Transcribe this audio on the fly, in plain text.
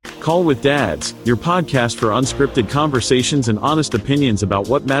Call with Dads, your podcast for unscripted conversations and honest opinions about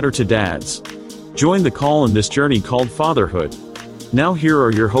what matter to dads. Join the call in this journey called fatherhood. Now here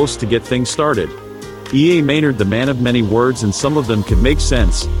are your hosts to get things started. E.A. Maynard, the man of many words, and some of them could make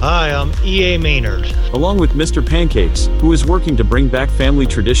sense. Hi, I'm E.A. Maynard. Along with Mr. Pancakes, who is working to bring back family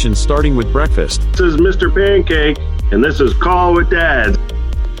traditions starting with breakfast. This is Mr. Pancake, and this is Call with Dad.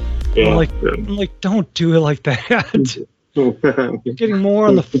 I'm like, don't do it like that. You're getting more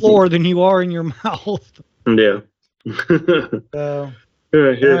on the floor than you are in your mouth. Yeah. So,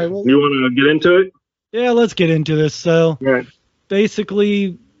 Here. Well, you want to get into it? Yeah, let's get into this. So, right.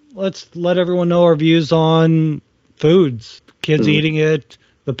 Basically, let's let everyone know our views on foods, kids eating it,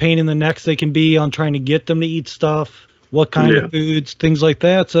 the pain in the necks they can be on trying to get them to eat stuff, what kind of foods, things like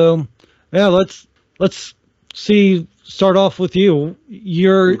that. So, yeah, let's start off with you.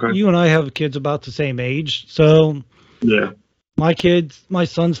 You and I have kids about the same age, so yeah. My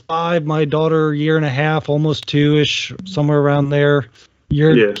son's 5, my daughter 1.5, almost 2-ish, somewhere around there.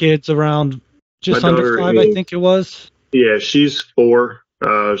 Your kid's around just under 5, I think it was. Yeah, she's 4.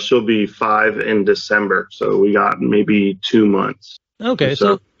 She'll be 5 in December, so we got maybe 2 months. Okay,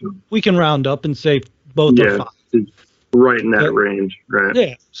 so we can round up and say both are 5. Right in that range, right?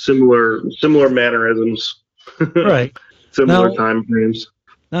 Yeah. Similar mannerisms. Right. Similar time frames.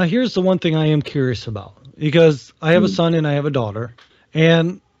 Now, here's the one thing I am curious about, because I have a son and I have a daughter,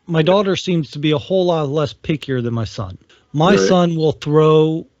 and my daughter seems to be a whole lot less pickier than my son. My son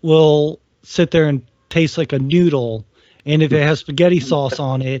will sit there and taste like a noodle, and if it has spaghetti sauce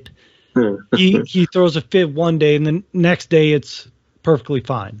on it, he throws a fit one day, and the next day it's perfectly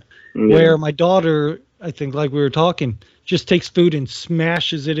fine. Yeah. Where my daughter, I think, like we were talking, just takes food and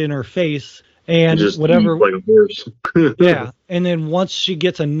smashes it in her face. And just whatever, like a horse. Yeah. And then once she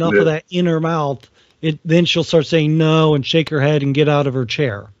gets enough of that in her mouth, then she'll start saying no and shake her head and get out of her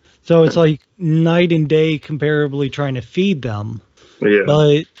chair. So it's like night and day comparably trying to feed them. Yeah.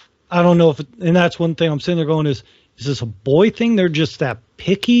 But I don't know and that's one thing I'm sitting there going is this a boy thing? They're just that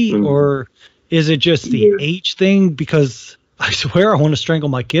picky, or is it just the age thing? Because I swear I want to strangle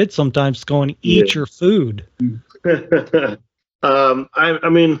my kids sometimes going, eat your food. I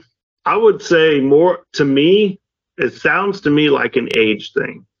mean, I would say more, to me, it sounds to me like an age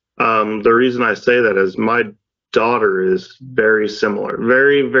thing. The reason I say that is my daughter is very similar,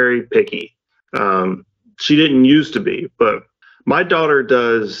 very, very picky. She didn't used to be, but my daughter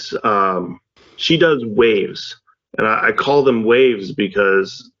does, she does waves. And I call them waves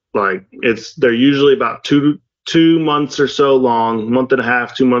because they're usually about two months or so long,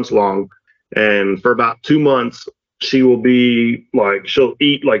 1.5, 2 months long. And for about 2 months, she will be she'll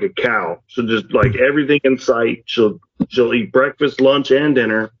eat like a cow. She'll just everything in sight. She'll eat breakfast, lunch, and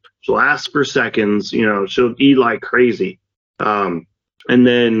dinner. She'll ask for seconds. She'll eat like crazy. And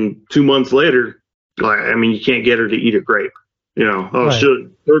then 2 months later, you can't get her to eat a grape. She'll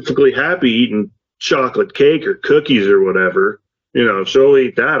perfectly happy eating chocolate cake or cookies or whatever. She'll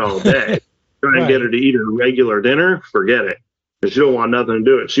eat that all day. Try and get her to eat her regular dinner, forget it. She don't want nothing to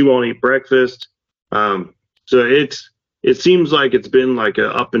do it. She won't eat breakfast. So it seems like it's been like a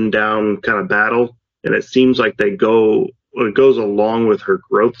up and down kind of battle, and it seems like it goes along with her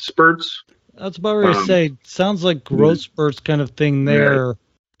growth spurts. That's about what I say. Sounds like growth spurts kind of thing there,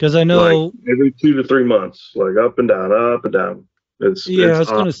 because I know every 2 to 3 months, up and down, up and down. I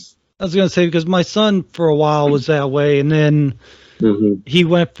was gonna say, because my son for a while was that way, and then he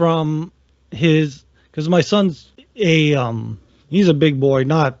went from because my son's he's a big boy,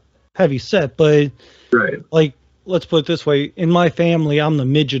 not heavy set, but let's put it this way, in my family, I'm the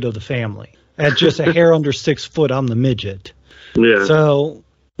midget of the family. At just a hair under 6 foot, I'm the midget. Yeah. So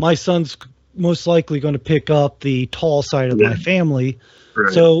my son's most likely going to pick up the tall side of my family.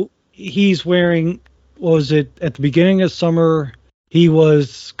 Right. So he's wearing, at the beginning of summer, he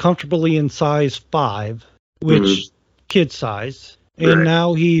was comfortably in size 5, which kid size. And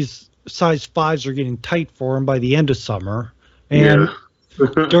now size 5s are getting tight for him by the end of summer. And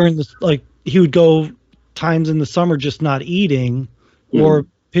during this, he would go times in the summer just not eating or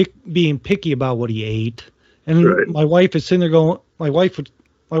being picky about what he ate. And my wife is sitting there going, my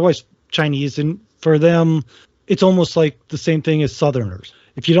wife's Chinese, and for them, it's almost like the same thing as Southerners.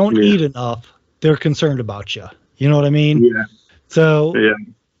 If you don't eat enough, they're concerned about you. You know what I mean? Yeah. So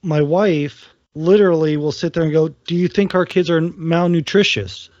my wife literally will sit there and go, do you think our kids are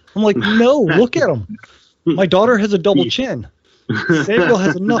malnutritious? I'm like, no, look at them. My daughter has a double chin. Samuel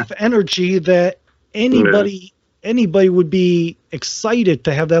has enough energy that anybody would be excited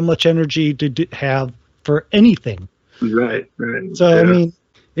to have that much energy to have for anything. Right. So I mean,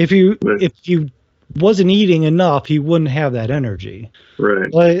 if you wasn't eating enough, he wouldn't have that energy.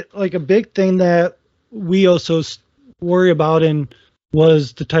 Right. Like a big thing that we also worry about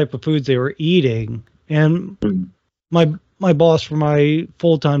was the type of foods they were eating. And my boss for my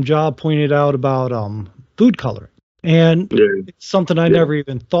full-time job pointed out about food coloring. And it's something I never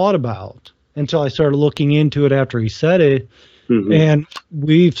even thought about until I started looking into it after he said it. Mm-hmm. And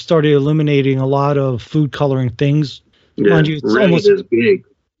we've started eliminating a lot of food coloring things. Yeah, mind you, it's red almost, is big.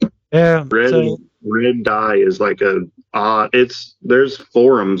 Yeah. Red dye is like there's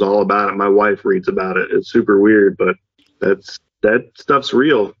forums all about it. My wife reads about it. It's super weird, but that stuff's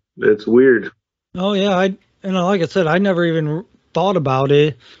real. It's weird. Oh yeah, like I said, I never even thought about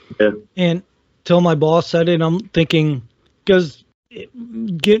it. Yeah. And till my boss said it, I'm thinking, because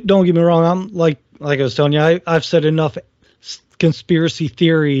don't get me wrong, I'm like I was telling you, I've said enough conspiracy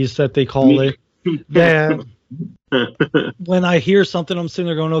theories that they call it that when I hear something, I'm sitting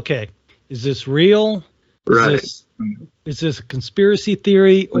there going, okay, is this real? Is this a conspiracy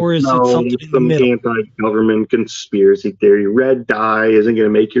theory, or is it something in the middle? Anti-government conspiracy theory. Red dye isn't going to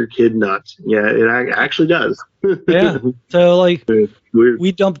make your kid nuts. Yeah, it actually does. Yeah. So like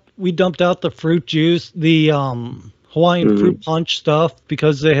we dumped out the fruit juice, the Hawaiian fruit punch stuff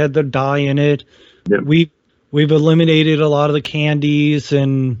because they had the dye in it. Yep. We've eliminated a lot of the candies,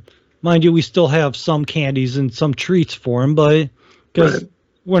 and mind you, we still have some candies and some treats for them, but because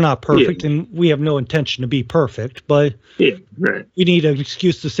we're not perfect and we have no intention to be perfect, but we need an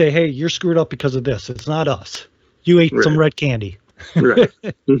excuse to say, hey, you're screwed up because of this. It's not us. You ate some red candy. Right.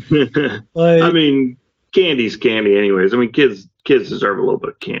 But, I mean, candy's candy anyways. I mean, kids deserve a little bit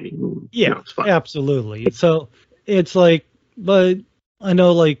of candy. Yeah, it's fine. Absolutely. So it's like, but I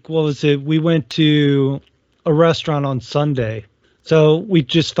know, like, what was it? We went to a restaurant on Sunday. So we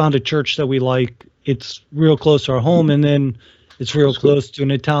just found a church that we like. It's real close to our home, and then it's real close to an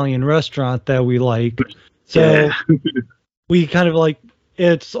Italian restaurant that we like. So we kind of like,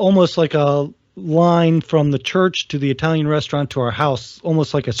 it's almost like a line from the church to the Italian restaurant to our house,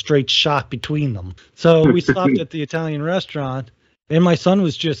 almost like a straight shot between them. So we stopped at the Italian restaurant, and my son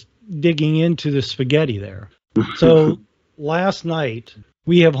was just digging into the spaghetti there. So last night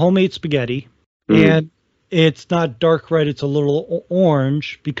we have homemade spaghetti, and it's not dark red, it's a little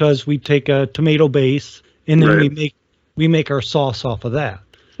orange because we take a tomato base and then we make our sauce off of that.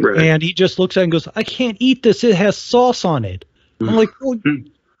 Right. And he just looks at it and goes, I can't eat this. It has sauce on it. I'm like, well,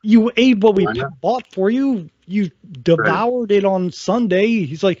 you ate what we bought for you. You devoured it on Sunday.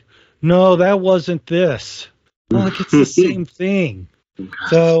 He's like, no, that wasn't this. I'm like, it's the same thing.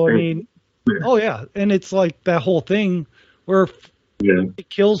 So, I mean, oh yeah. And it's like that whole thing where it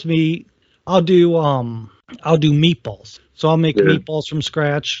kills me. I'll do meatballs. So I'll make meatballs from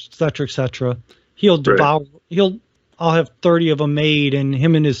scratch, et cetera, et cetera. He'll devour, I'll have 30 of them made, and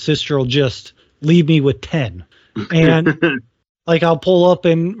him and his sister will just leave me with 10. And like, I'll pull up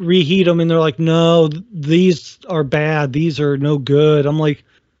and reheat them, and they're like, no, these are bad. These are no good. I'm like,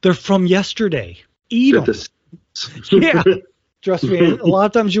 they're from yesterday. Eat them. Yeah. Trust me. A lot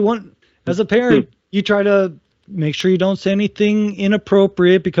of times as a parent, you try to make sure you don't say anything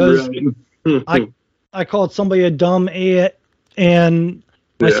inappropriate because I called somebody a dumb A, and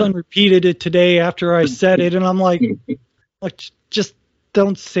my son repeated it today after I said it, and I'm like, just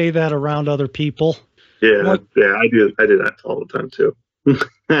don't say that around other people. Yeah, I do that all the time too.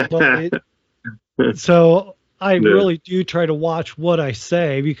 So I really do try to watch what I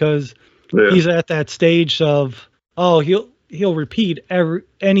say because he's at that stage of, he'll repeat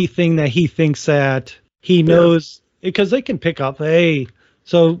anything that he thinks that he knows, because they can pick up, hey,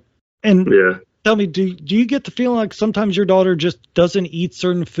 so, and tell me, do you get the feeling like sometimes your daughter just doesn't eat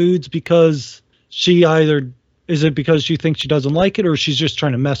certain foods because is it because she thinks she doesn't like it, or she's just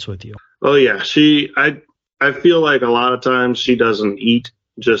trying to mess with you? Oh yeah, I feel like a lot of times she doesn't eat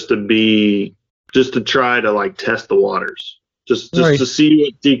just to try to like test the waters, just to see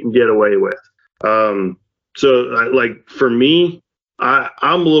what she can get away with. So like for me,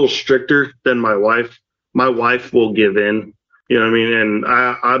 I'm a little stricter than my wife. My wife will give in, you know what I mean?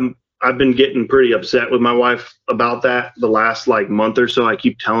 And I've been getting pretty upset with my wife about that the last like month or so. I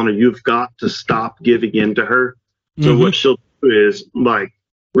keep telling her, you've got to stop giving in to her. So what she'll do is, like,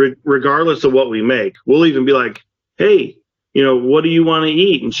 regardless of what we make, we'll even be like, hey, you know, what do you want to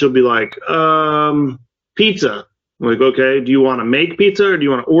eat? And she'll be like, pizza. I'm like, okay, do you want to make pizza or do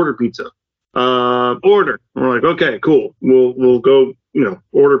you want to order pizza? Order. And we're like, okay, cool. We'll go, you know,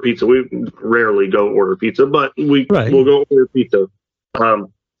 order pizza. We rarely go order pizza, but we'll go order pizza.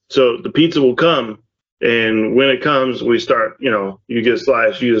 So the pizza will come, And when it comes, we start, you get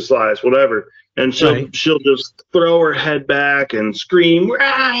a slice, whatever. And she'll just throw her head back and scream,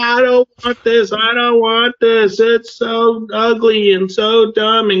 I don't want this. I don't want this. It's so ugly and so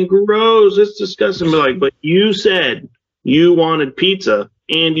dumb and gross. It's disgusting. But you said you wanted pizza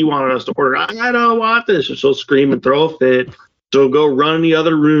and you wanted us to order. I don't want this. And she'll scream and throw a fit. She'll go run in the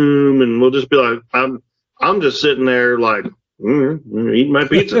other room, and we'll just be like, I'm just sitting there like, eating my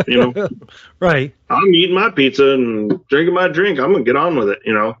pizza, Right. I'm eating my pizza and drinking my drink. I'm going to get on with it,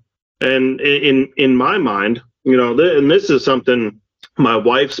 And in my mind, and this is something my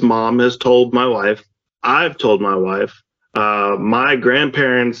wife's mom has told my wife. I've told my wife, my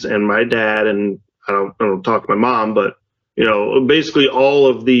grandparents and my dad, and I don't talk to my mom, but, basically all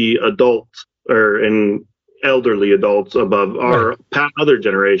of the adults and elderly adults above our other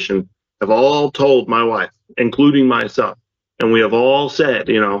generation have all told my wife, including myself. And we have all said,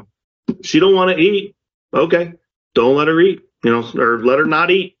 she don't want to eat. Okay, don't let her eat, or let her not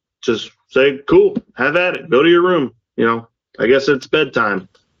eat. Just say, cool, have at it. Go to your room. I guess it's bedtime.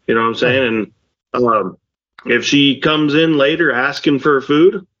 You know what I'm saying? And if she comes in later asking for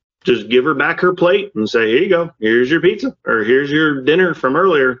food, just give her back her plate and say, here you go. Here's your pizza, or here's your dinner from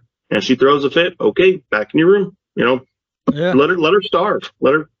earlier. And she throws a fit. Okay, back in your room. Let her starve.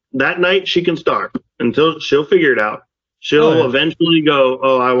 That night she can starve until she'll figure it out. She'll eventually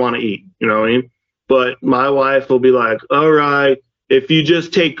go, I want to eat. You know what I mean? But my wife will be like, all right, if you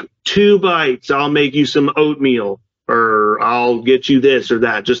just take 2 bites, I'll make you some oatmeal, or I'll get you this or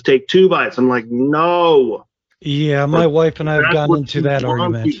that. Just take 2 bites. I'm like, no. Yeah, my wife and I have gotten into that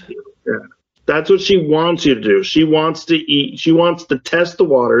argument. Yeah. That's what she wants you to do. She wants to eat. She wants to test the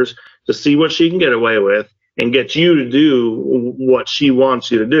waters to see what she can get away with and get you to do what she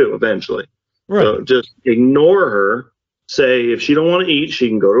wants you to do eventually. Right. So just ignore her. Say if she don't want to eat, she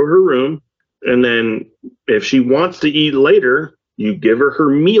can go to her room. And then if she wants to eat later, you give her her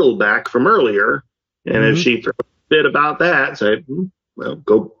meal back from earlier. And if she throws a fit about that, say, well,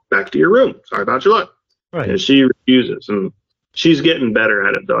 go back to your room. Sorry about your luck. Right. And she refuses. And she's getting better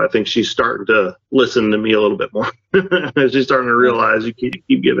at it, though. I think she's starting to listen to me a little bit more. She's starting to realize you keep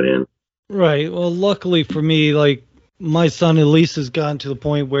giving in. Right. Well, luckily for me, like, my son at least has gotten to the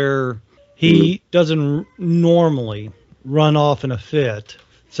point where he doesn't normally run off in a fit.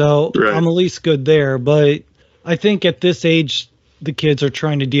 So I'm at least good there. But I think at this age, the kids are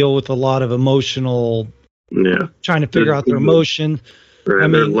trying to deal with a lot of emotional, trying to figure out their emotion.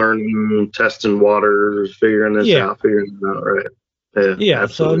 Right. They're learning, testing waters, figuring this out, figuring it out, right? Yeah.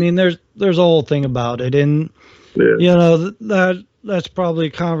 So, I mean, there's a whole thing about it. And, that's probably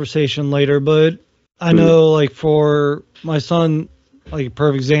a conversation later. But I know, like, for my son, like, a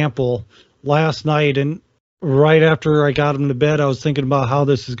perfect example, last night and right after I got him to bed, I was thinking about how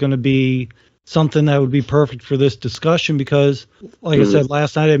this is going to be something that would be perfect for this discussion because, like I said,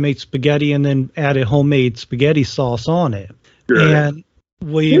 last night I made spaghetti and then added homemade spaghetti sauce on it. Right. And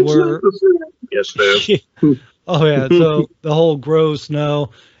we were... Yes, oh, yeah. So the whole gross, no.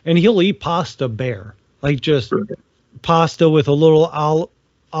 And he'll eat pasta bare. Like just pasta with a little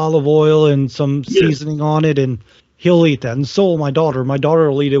olive oil and some seasoning on it, and he'll eat that. And so will my daughter. My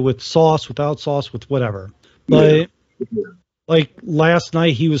daughter will eat it with sauce, without sauce, with whatever. But like last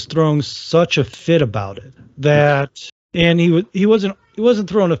night, he was throwing such a fit about it that, and he wasn't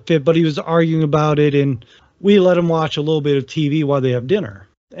throwing a fit, but he was arguing about it, and we let him watch a little bit of TV while they have dinner.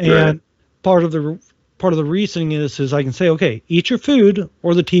 And part of the reasoning is I can say, okay, eat your food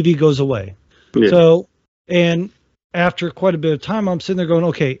or the TV goes away. Yeah. So, and after quite a bit of time, I'm sitting there going,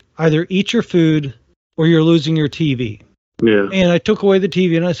 okay, either eat your food or you're losing your TV. Yeah. And I took away the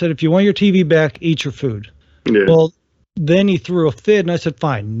TV and I said, if you want your TV back, eat your food. Yeah. Well, then he threw a fit and I said,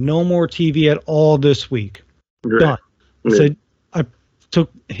 fine, no more TV at all this week. Right. Done. Yeah. So I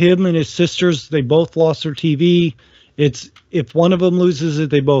took him and his sisters, they both lost their TV. It's if one of them loses it,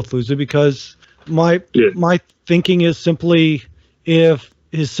 they both lose it because my thinking is simply if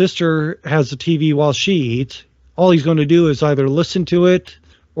his sister has a TV while she eats, all he's going to do is either listen to it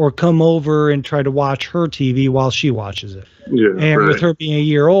or come over and try to watch her TV while she watches it. Yeah, and with her being a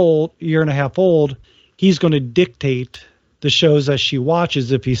year and a half old, he's going to dictate the shows that she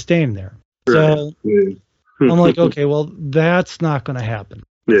watches if he's staying there. Right. So I'm like, okay, well, that's not going to happen.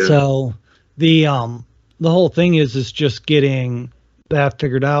 Yeah. So the whole thing is just getting that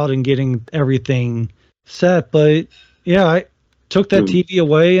figured out and getting everything set. But yeah, I took that TV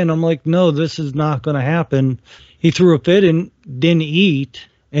away and I'm like, no, this is not going to happen. He threw a fit and didn't eat.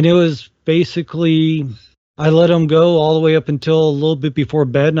 And it was basically, I let him go all the way up until a little bit before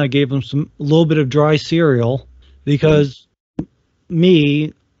bed. And I gave him a little bit of dry cereal because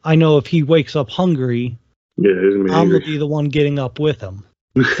I know if he wakes up hungry, I'm gonna be the one getting up with him.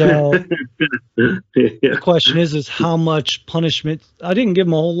 So the question is how much punishment? I didn't give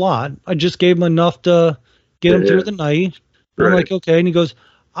him a whole lot. I just gave him enough to get him through the night. Right. I'm like, okay. And he goes,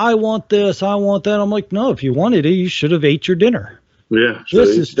 I want this, I want that. I'm like, no, if you wanted it, you should have ate your dinner. Yeah.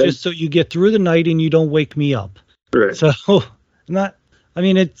 This is just so you get through the night and you don't wake me up. Right. So,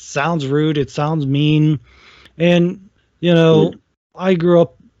 it sounds rude. It sounds mean. And, I grew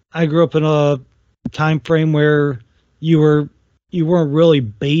up in a time frame where you weren't really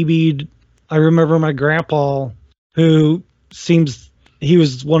babied. I remember my grandpa, who he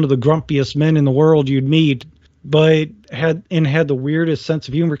was one of the grumpiest men in the world you'd meet, but had the weirdest sense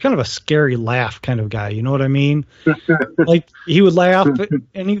of humor, kind of a scary laugh kind of guy. You know what I mean? Like he would laugh,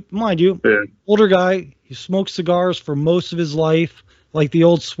 and mind you, older guy, he smoked cigars for most of his life, like the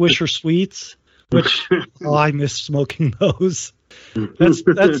old Swisher Sweets, which I miss smoking those.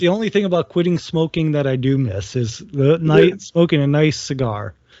 That's the only thing about quitting smoking that I do miss is the night smoking a nice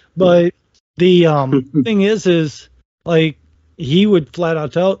cigar. But the thing is like he would flat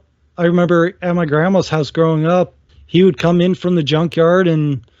out tell. I remember at my grandma's house growing up, he would come in from the junkyard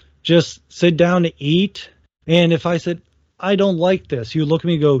and just sit down to eat. And if I said, I don't like this, he would look at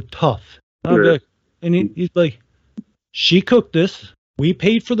me and go, tough. And I'd be like, and he's like, she cooked this. We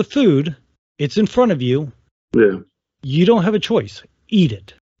paid for the food. It's in front of you. Yeah. You don't have a choice. Eat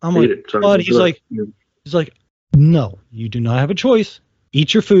it. I'm like, but he's like, no, you do not have a choice.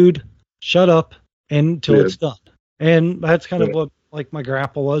 Eat your food. Shut up until it's done. And that's kind of what like my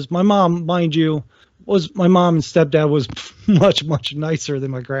grandpa was. My mom, mind you, my mom and stepdad was much, much nicer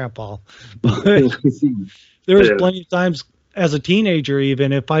than my grandpa. But there was plenty of times as a teenager,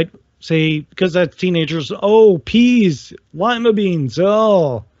 even if I'd say, because that teenagers, peas, lima beans,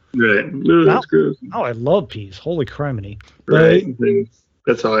 Right. No, that's good. Oh, I love peas. Holy criminy. Right.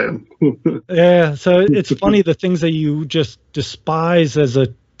 That's how I am. Yeah. So it's funny the things that you just despise as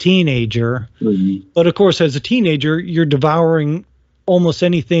a teenager. Mm-hmm. But of course, as a teenager, you're devouring almost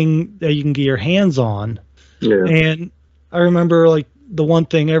anything that you can get your hands on. Yeah. And I remember like the one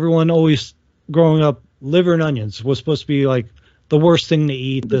thing everyone always growing up, liver and onions was supposed to be like the worst thing to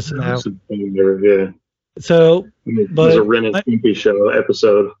eat, this and that. Yeah. So, but it was a Ren and Stimpy show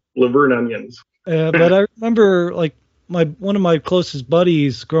episode, liver and onions. But I remember like one of my closest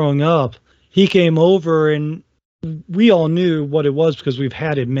buddies growing up, he came over and we all knew what it was because we've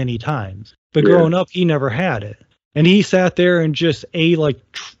had it many times. But growing up, he never had it. And he sat there and just ate like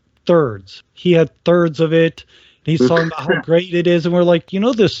thirds. He had thirds of it. And he's talking about how great it is. And we're like,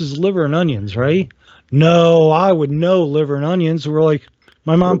 this is liver and onions, right? No, I would know liver and onions. We're like,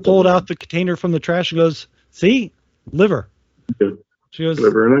 my mom pulled out the container from the trash and goes, see, liver. She goes,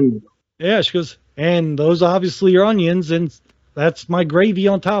 liver and onions. Yeah, she goes, and those obviously are onions, and that's my gravy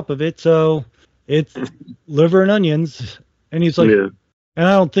on top of it. So it's liver and onions. And he's like, and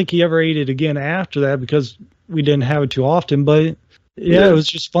I don't think he ever ate it again after that because we didn't have it too often. But it was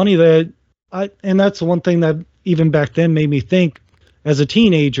just funny that and that's the one thing that even back then made me think as a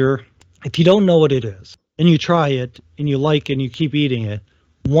teenager, if you don't know what it is and you try it and you like it and you keep eating it,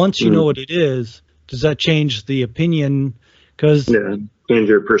 once you know what it is, does that change the opinion? Because change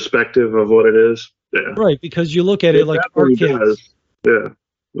your perspective of what it is. Yeah, right. Because you look at it like our kids. Does. Yeah,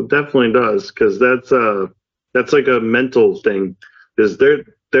 it definitely does. Because that's like a mental thing. Because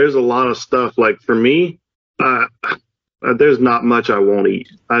there's a lot of stuff. Like for me, there's not much I won't eat.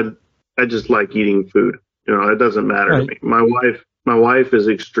 I just like eating food. It doesn't matter to me. My wife is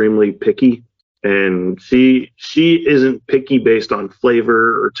extremely picky. And she isn't picky based on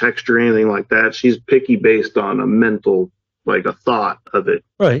flavor or texture or anything like that. She's picky based on a mental, like a thought of it.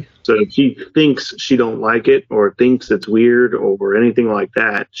 Right. So if she thinks she don't like it or thinks it's weird or anything like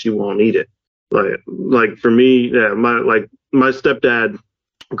that, she won't eat it. Like for me, my stepdad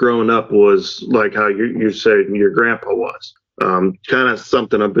growing up was like how you said your grandpa was. Kind of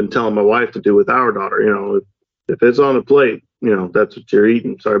something I've been telling my wife to do with our daughter. If it's on a plate, that's what you're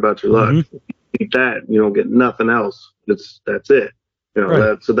eating. Sorry about your luck. Mm-hmm. Eat that, you don't get nothing else. That's it.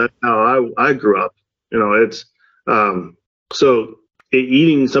 So that's how I grew up. It's so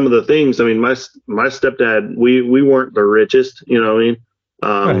eating some of the things. I mean, my stepdad, we weren't the richest. You know what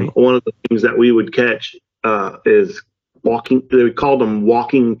I mean? One of the things that we would catch is walking. They called them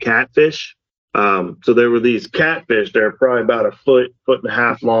walking catfish. So there were these catfish. They're probably about a foot and a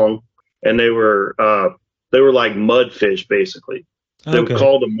half long, and they were like mudfish basically. They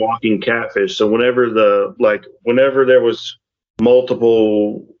called them walking catfish. So whenever there was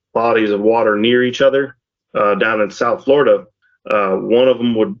multiple bodies of water near each other down in South Florida,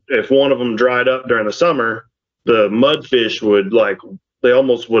 if one of them dried up during the summer, the mudfish would like they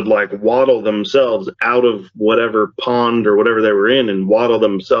almost would like waddle themselves out of whatever pond or whatever they were in and waddle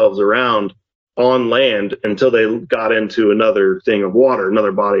themselves around on land until they got into another thing of water,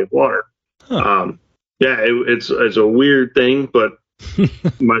 another body of water. Huh. It's a weird thing, but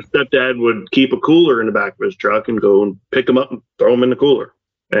my stepdad would keep a cooler in the back of his truck and go and pick them up and throw them in the cooler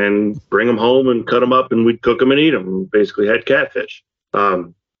and bring them home and cut them up, and we'd cook them and eat them. We basically had catfish. My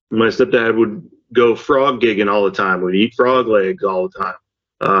stepdad would go frog gigging all the time. We'd eat frog legs all the time.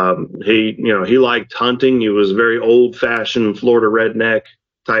 He liked hunting. He was very old fashioned Florida redneck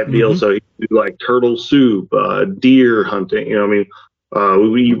type deal. So he do like turtle soup, deer hunting.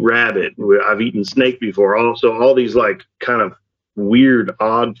 We eat rabbit. I've eaten snake before. Also, all these like kind of weird,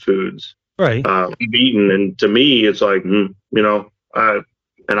 odd foods. Right. I've eaten, and to me, it's like,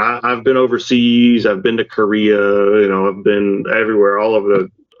 I've been overseas. I've been to Korea. I've been everywhere, all over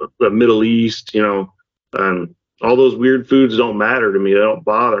the Middle East. And all those weird foods don't matter to me. They don't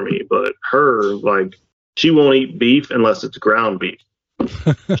bother me. But her, like, she won't eat beef unless it's ground beef.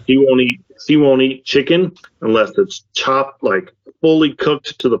 She won't eat chicken unless it's chopped, like fully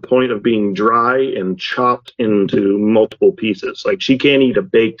cooked to the point of being dry and chopped into multiple pieces. Like, she can't eat a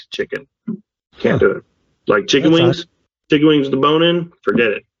baked chicken. Can't do it. Like chicken wings, the bone in,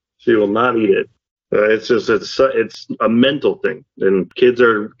 forget it. She will not eat it. It's a mental thing, and kids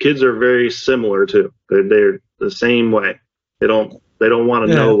are very similar too. They're the same way. They don't want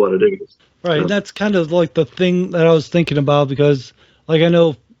to know what it is. Right. That's kind of like the thing that I was thinking about, because like I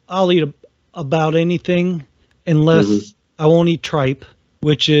know I'll eat about anything unless I won't eat tripe,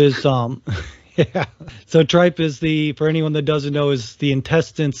 which is yeah. So tripe is for anyone that doesn't know, is the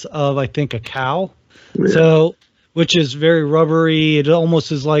intestines of, I think, a cow. Yeah. So, which is very rubbery. It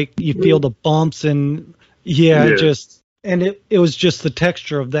almost is like you feel the bumps, and it was just the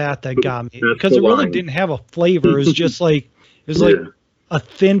texture of that got me. That's because it really didn't have a flavor. It was just like, like a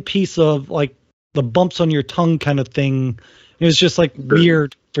thin piece of like the bumps on your tongue kind of thing. It was just like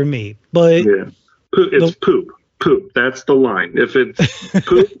weird for me. But it's poop. Poop. That's the line. If it's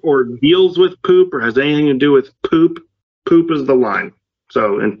poop or deals with poop or has anything to do with poop, poop is the line.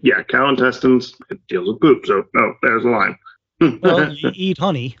 So, and cow intestines, it deals with poop. So, no, there's the line. Well, you eat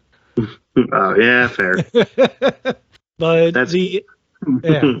honey. Oh, yeah, fair. But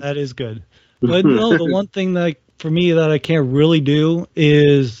that is good. But no, the one thing that for me that I can't really do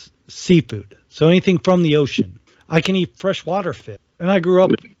is seafood. So anything from the ocean. I can eat freshwater fish. And I grew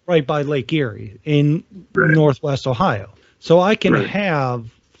up right by Lake Erie in Northwest Ohio. So I can have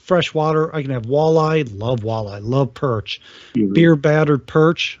freshwater. I can have walleye, love perch. Beer battered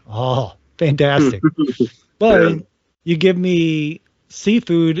perch. Oh, fantastic. But you give me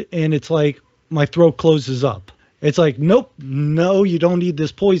seafood and it's like my throat closes up. It's like, nope, no, you don't need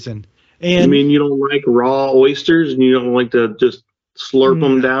this poison. And you mean you don't like raw oysters and you don't like to just slurp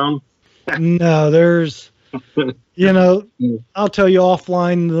them down? No, there's, I'll tell you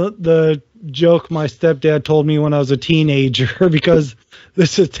offline the joke my stepdad told me when I was a teenager, because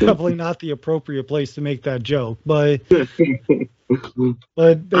this is definitely not the appropriate place to make that joke. But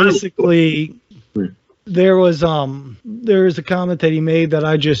basically, there was a comment that he made that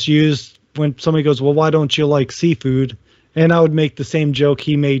I just used when somebody goes, well, why don't you like seafood? And I would make the same joke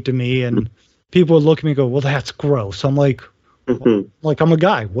he made to me, and people would look at me and go, well, that's gross. I'm like, I'm a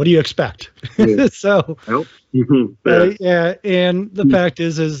guy. What do you expect? So, and the fact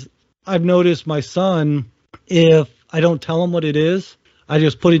is I've noticed my son, if I don't tell him what it is, I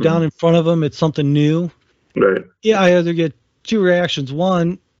just put it down in front of him. It's something new. Right. Yeah, I either get two reactions.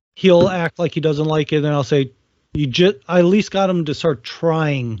 One, he'll act like he doesn't like it, and I'll say, I at least got him to start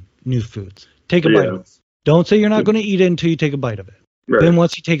trying new foods. Take a bite of it. Don't say you're not going to eat it until you take a bite of it. Right. Then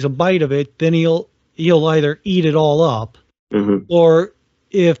once he takes a bite of it, then he'll either eat it all up, or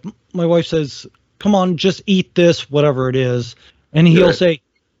if my wife says, come on, just eat this, whatever it is, and he'll say,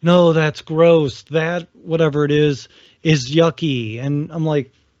 no, that's gross. That, whatever it is yucky. And I'm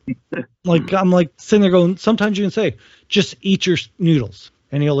like sitting there going, sometimes you can say, just eat your noodles,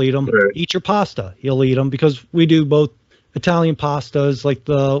 and he'll eat them. Right. Eat your pasta, he'll eat them, because we do both Italian pastas, like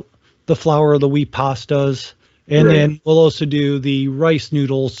the flour or the wheat pastas, and then we'll also do the rice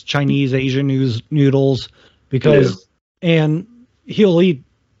noodles, Chinese, Asian noodles, because and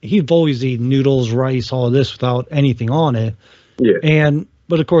he've always eaten noodles, rice, all of this without anything on it. Yeah.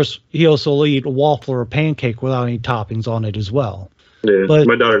 But of course, he also will eat a waffle or a pancake without any toppings on it as well. Yeah, but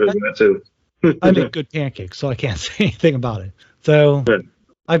my daughter does that too. I make good pancakes, so I can't say anything about it. So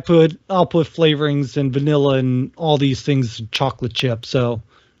I'll put flavorings and vanilla and all these things, chocolate chip. So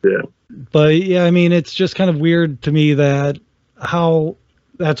but I mean, it's just kind of weird to me that how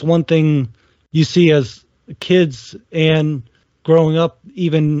that's one thing you see as kids, and growing up,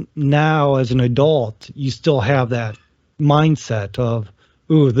 even now as an adult, you still have that mindset of,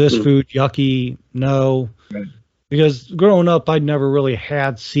 ooh, this food, yucky, no. Right. Because growing up, I'd never really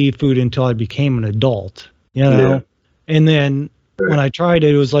had seafood until I became an adult, you know? Yeah. And then when I tried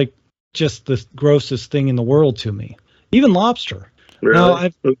it, it was like just the grossest thing in the world to me. Even lobster.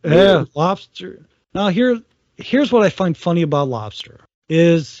 Really? Now, lobster. Now, here's what I find funny about lobster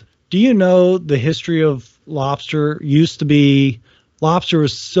is, do you know the history of lobster? Used to be, lobster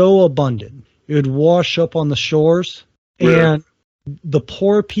was so abundant. It would wash up on the shores, and the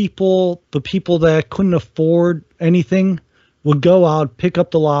poor people, the people that couldn't afford anything, would go out, pick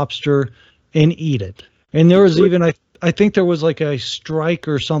up the lobster, and eat it. And there was even, I think there was like a strike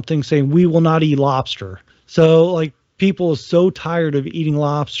or something saying, we will not eat lobster. So, like, people were so tired of eating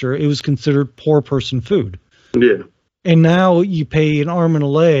lobster, it was considered poor person food. Yeah. And now you pay an arm and a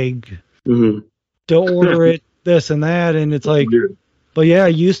leg to order it, this and that, and it's like, but yeah,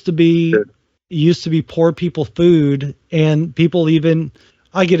 it used to be poor people food, and people even,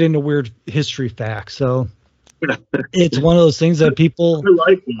 I get into weird history facts, so it's one of those things that people.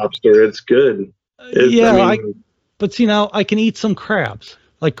 I like lobster. It's good. But see, now I can eat some crabs,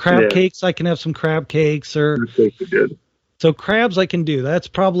 like crab cakes. I can have some crab cakes, or good. So crabs I can do. That's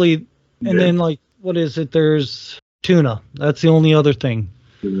probably, and then like, what is it? There's tuna. That's the only other thing.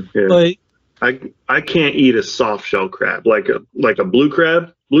 Yeah. But I can't eat a soft shell crab like a blue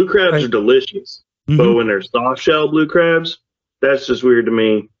crab. Blue crabs are delicious, but when they're soft shell blue crabs, that's just weird to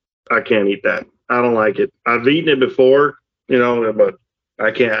me. I can't eat that. I don't like it. I've eaten it before, but I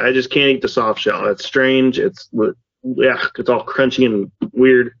can't. I just can't eat the soft shell. It's strange. It's all crunchy and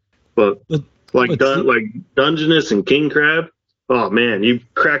weird. But like Dungeness and king crab. Oh man, you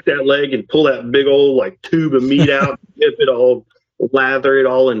crack that leg and pull that big old like tube of meat out, dip it all, lather it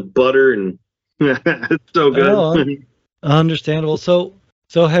all in butter, and it's so good. Oh, understandable. So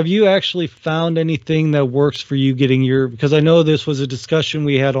have you actually found anything that works for you getting because I know this was a discussion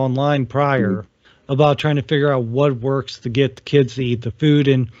we had online prior about trying to figure out what works to get the kids to eat the food,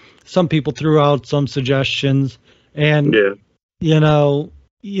 and some people threw out some suggestions, and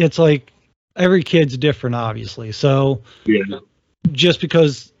it's like every kid's different, obviously. So just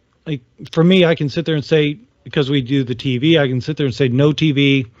because, like, for me, I can sit there and say, because we do the TV, I can sit there and say, no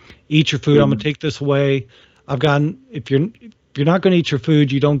TV, eat your food. I'm going to take this away. If you're not going to eat your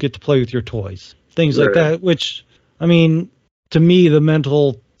food, you don't get to play with your toys. Things like that, which, I mean, to me, the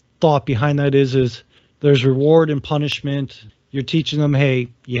mental thought behind that is there's reward and punishment. You're teaching them, hey,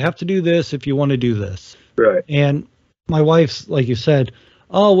 you have to do this if you want to do this. Right. And my wife's, like you said,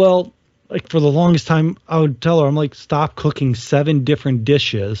 oh, well, like for the longest time, I would tell her, I'm like, stop cooking 7 different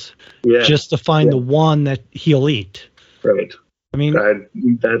dishes just to find the one that he'll eat. Right. I mean,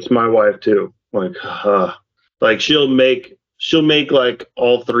 that's my wife too. Like she'll make like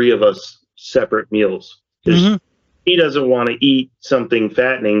all 3 of us separate meals. He doesn't want to eat something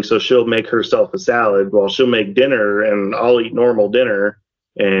fattening, so she'll make herself a salad while she'll make dinner, and I'll eat normal dinner.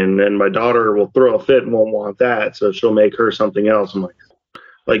 And then my daughter will throw a fit and won't want that, so she'll make her something else. I'm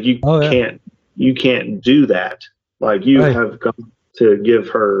like you can't do that. Like you have got to give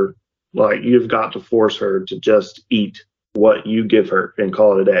her, like you've got to force her to just eat what you give her and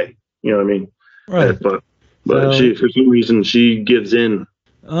call it a day. You know what I mean? Right. But she, for some reason, she gives in.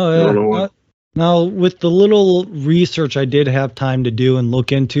 Oh yeah. I don't know why. Now, with the little research I did have time to do and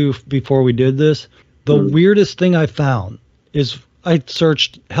look into before we did this, the weirdest thing I found is I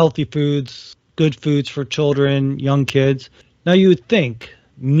searched healthy foods, good foods for children, young kids. Now, you would think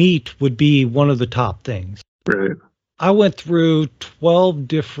meat would be one of the top things. Right. I went through 12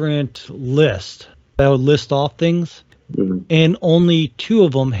 different lists that would list off things, and only 2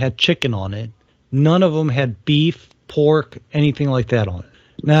 of them had chicken on it. None of them had beef, pork, anything like that on it.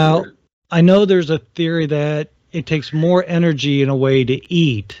 Now, I know there's a theory that it takes more energy in a way to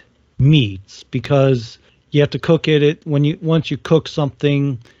eat meats because you have to cook it. Once you cook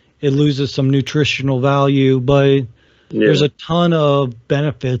something, it loses some nutritional value, but there's a ton of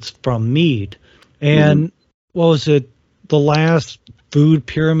benefits from meat. And what was it? The last food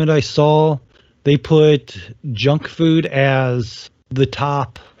pyramid I saw, they put junk food as the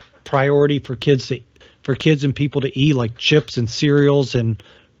top priority for kids and people to eat, like chips and cereals and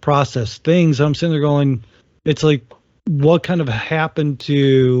processed things. I'm sitting there going, it's like, what kind of happened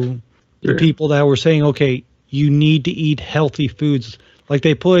to the people that were saying, okay, you need to eat healthy foods? Like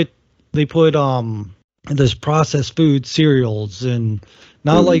they put this processed food cereals, and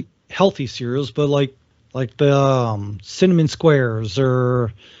not like healthy cereals, but like the cinnamon squares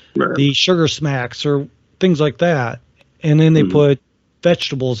or the sugar smacks or things like that. And then they put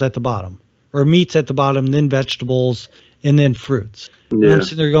vegetables at the bottom, or meats at the bottom, then vegetables. and then fruits. And Yeah, I'm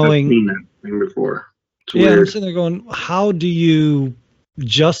sitting there going, I've seen that thing before. It's yeah, I'm weird. sitting there going, how do you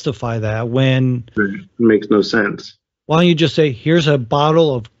justify that when, It makes no sense. why don't you just say, here's a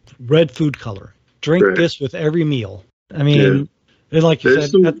bottle of red food color. Drink Right. this with every meal. I mean, and like you There's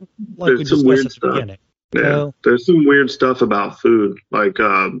said, some- like we there's some discussed weird at the stuff. beginning. Yeah, So, there's some weird stuff about food, like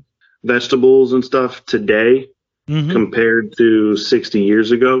vegetables and stuff today mhm. compared to 60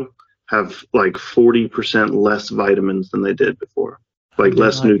 years ago have like 40% less vitamins than they did before, like did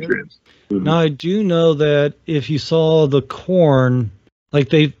less not hear that. nutrients. Mhm. Now I do know that if you saw the corn,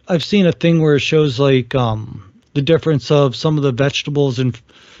 like I've seen a thing where it shows like the difference of some of the vegetables and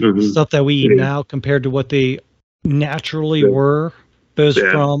Mhm. stuff that we eat Yeah. now compared to what they naturally Yeah. were. Those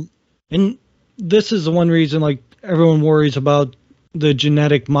Yeah. from, and this is the one reason like everyone worries about the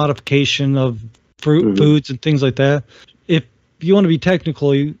genetic modification of fruit Mhm. foods and things like that. If you want to be technical,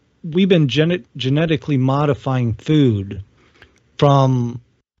 we've been genetically modifying food from.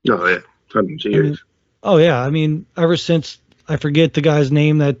 Oh yeah, hundreds of I mean, years. oh yeah, I mean, ever since I forget the guy's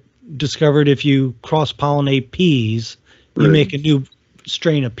name that discovered if you cross pollinate peas, you Right. make a new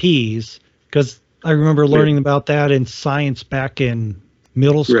strain of peas. Because I remember learning about that in science back in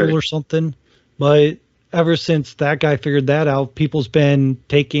middle school Right. or something. But ever since that guy figured that out, people's been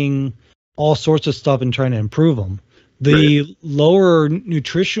taking all sorts of stuff and trying to improve them. The lower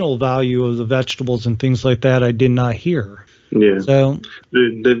nutritional value of the vegetables and things like that, I did not hear. Yeah, So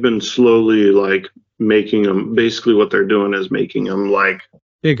they've been slowly like making them. Basically, what they're doing is making them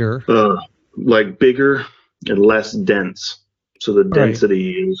bigger. like bigger and less dense. So the Right.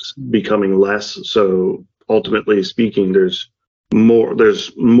 density is becoming less. So ultimately speaking, there's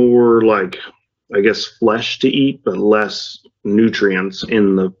more like, I guess, flesh to eat, but less nutrients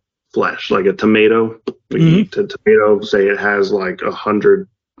in the flesh. Like a tomato, we Mhm. eat a tomato, say it has like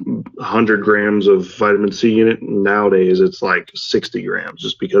 100 grams of vitamin C in it. Nowadays it's like 60 grams,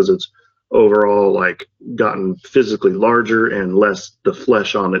 just because it's overall like gotten physically larger and less, the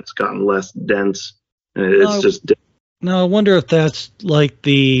flesh on it's gotten less dense, and it's Oh. just Now, I wonder if that's like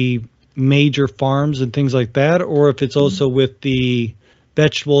the major farms and things like that, or if it's also with the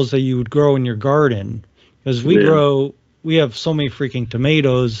vegetables that you would grow in your garden. Because Yeah. we have so many freaking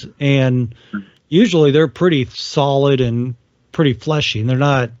tomatoes, and usually they're pretty solid and pretty fleshy, and they're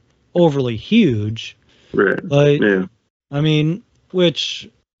not overly huge. right. But, Yeah. I mean, which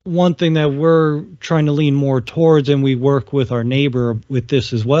one thing that we're trying to lean more towards, and we work with our neighbor with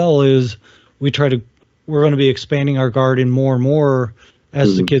this as well, is we're going to be expanding our garden more and more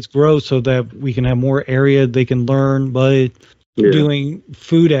as the Mhm. kids grow so that we can have more area they can learn. But Yeah. doing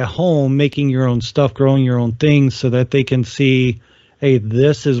food at home, making your own stuff, growing your own things so that they can see, hey,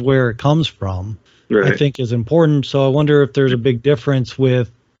 this is where it comes from, Right. I think is important. So I wonder if there's a big difference with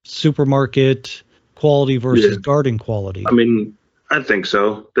supermarket quality versus Yeah. garden quality. I mean, I think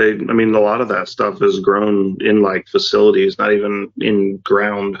so. I mean, a lot of that stuff is grown in like facilities, not even in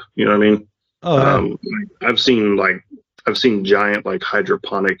ground. You know what I mean? Oh, yeah. I've seen giant like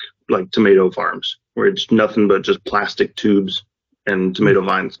hydroponic like tomato farms where it's nothing but just plastic tubes and tomato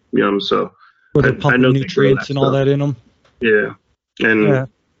vines. You know, so Where they're I pumping know nutrients and all stuff. that in them. Yeah, and Yeah.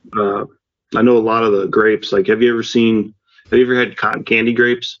 I know a lot of the grapes. Like, have you ever had cotton candy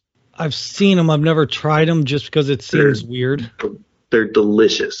grapes? I've seen them. I've never tried them just because it seems weird. They're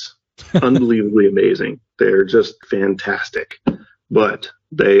delicious, unbelievably amazing. They're just fantastic, but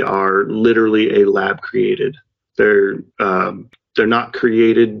they are literally a lab created. They're not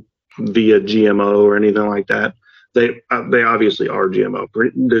created via GMO or anything like that. They obviously are GMO.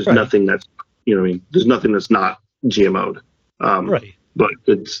 There's Right. nothing that's, you know what I mean, there's nothing that's not GMO'd. Right. But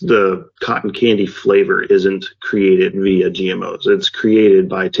it's the cotton candy flavor isn't created via GMOs. It's created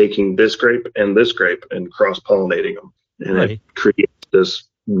by taking this grape and cross pollinating them, and Right. it creates this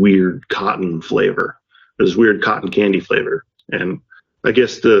weird cotton flavor, this weird cotton candy flavor. And I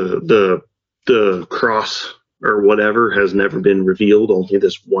guess the cross or whatever has never been revealed. Only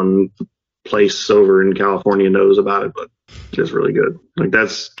this one place over in California knows about it, but it's really good. Like,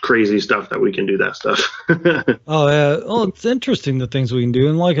 that's crazy stuff that we can do that stuff. Oh yeah. Oh, it's interesting the things we can do.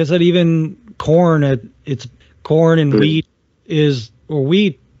 And like I said, even corn, it's corn and wheat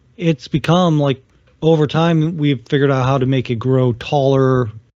it's become like over time we've figured out how to make it grow taller,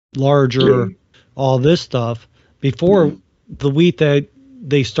 larger, all this stuff. Before the wheat that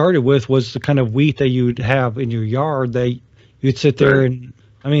they started with was the kind of wheat that you'd have in your yard that you'd sit there and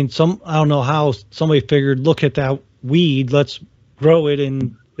I mean I don't know how somebody figured, look at that weed, let's grow it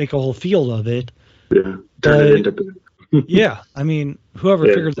and make a whole field of it. Yeah, turn it into. Yeah, I mean, whoever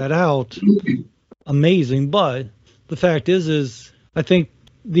figured that out, amazing. But the fact is I think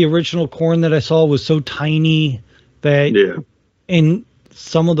the original corn that I saw was so tiny that, and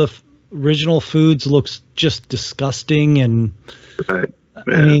some of the original foods looks just disgusting and right.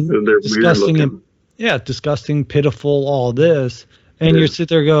 I mean, they're disgusting weird and disgusting, pitiful, all this, and you sit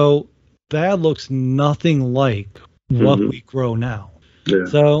there and go, that looks nothing like what we grow now. Yeah.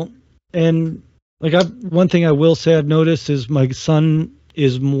 So, and like one thing I will say I've noticed is my son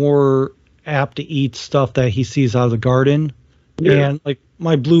is more apt to eat stuff that he sees out of the garden, and like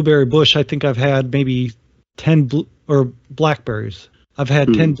my blueberry bush, I think I've had maybe 10 blackberries. I've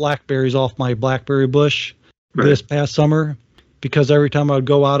had 10 blackberries off my blackberry bush this past summer, because every time I would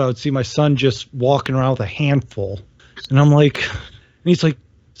go out, I would see my son just walking around with a handful, and I'm like, and he's like,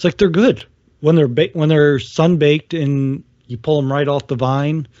 it's like they're good when they're sun baked and you pull them right off the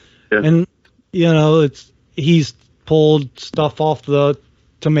vine, and you know he's pulled stuff off the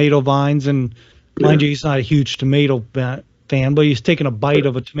tomato vines, and mind you, he's not a huge tomato fan, but he's taking a bite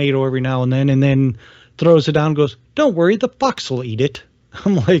of a tomato every now and then throws it down and goes, "Don't worry, the fox will eat it."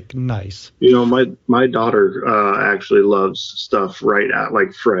 I'm like, nice. You know, my daughter actually loves stuff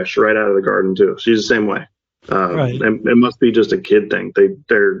fresh, right out of the garden too. She's the same way. And it must be just a kid thing.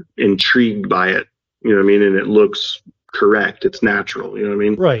 They're intrigued by it. You know what I mean? And it looks correct. It's natural. You know what I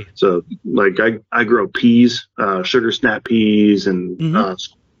mean? Right. So like I grow peas, sugar snap peas, and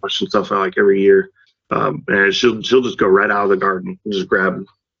squash and stuff like every year. And she'll just go right out of the garden and just grab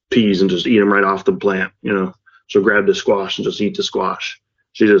peas and just eat them right off the plant. You know, she'll grab the squash and just eat the squash.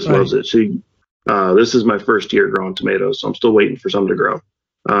 She just loves it. This is my first year growing tomatoes, so I'm still waiting for some to grow.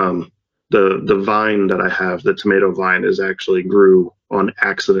 The vine that I have, the tomato vine, is actually grew on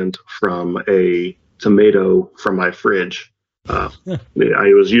accident from a tomato from my fridge. I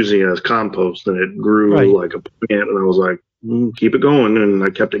was using it as compost, and it grew like a plant, and I was like, keep it going, and I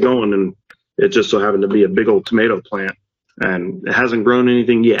kept it going, and it just so happened to be a big old tomato plant, and it hasn't grown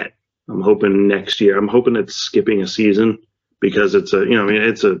anything yet. I'm hoping next year. I'm hoping it's skipping a season, because it's a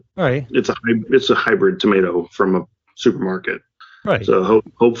hybrid tomato from a supermarket. Right. So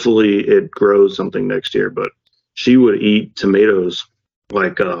hopefully it grows something next year. But she would eat tomatoes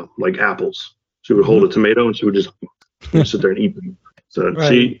like apples. She would hold a tomato and she would just sit there and eat them. So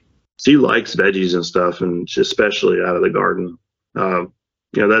she likes veggies and stuff, and especially out of the garden. You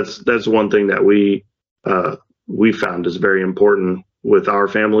know, that's one thing that we found is very important with our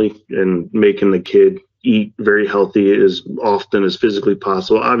family, and making the kid eat very healthy as often as physically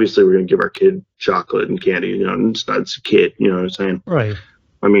possible. Obviously, we're going to give our kid chocolate and candy. You know, it's a kid. You know what I'm saying? Right.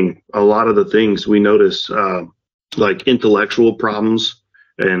 I mean, a lot of the things we notice, like intellectual problems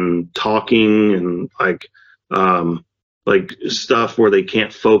and talking, and like stuff where they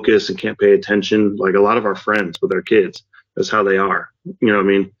can't focus and can't pay attention. Like a lot of our friends with their kids, that's how they are. You know what I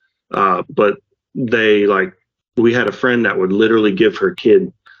mean? But we had a friend that would literally give her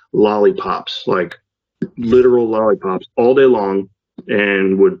kid lollipops, like literal lollipops, all day long,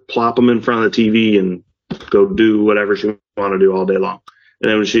 and would plop them in front of the TV and go do whatever she wanted to do all day long. And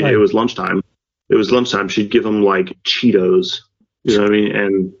then when it was lunchtime, she'd give them like Cheetos, you know what I mean?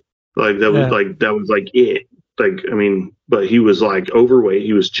 And like that was like it. Like, I mean, but he was like overweight,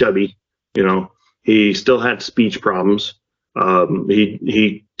 he was chubby, you know, he still had speech problems.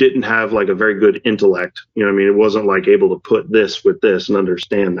 He didn't have like a very good intellect, you know what I mean? It wasn't like able to put this with this and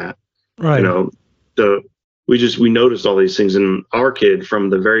understand that. Right. You know, so we noticed all these things in our kid from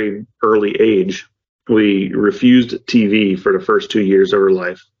the very early age. We refused TV for the first 2 years of her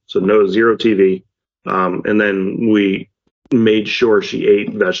life. So zero TV. And then we made sure she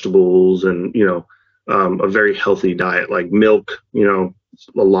ate vegetables and, you know, a very healthy diet, like milk, you know,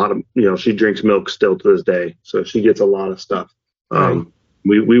 a lot of, you know, she drinks milk still to this day. So she gets a lot of stuff.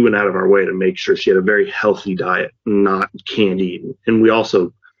 We went out of our way to make sure she had a very healthy diet, not candy. And we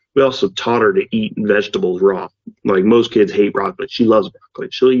also taught her to eat vegetables raw. Like most kids hate broccoli. She loves broccoli.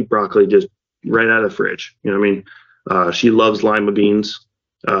 She'll eat broccoli just right out of the fridge. You know what I mean? She loves lima beans.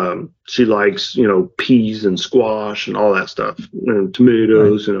 She likes, you know, peas and squash and all that stuff, and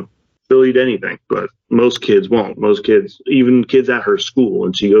tomatoes, you know. She'll eat anything, but most kids won't. Most kids, even kids at her school,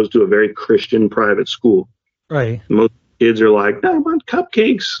 and she goes to a very Christian private school. Right. Most kids are like, "No, I want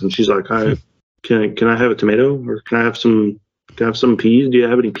cupcakes," and she's like, "Can I have a tomato, or can I have some peas? Do you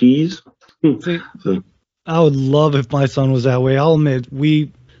have any peas?" See, so. I would love if my son was that way. I'll admit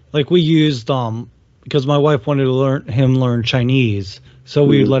we used because my wife wanted to learn Chinese, so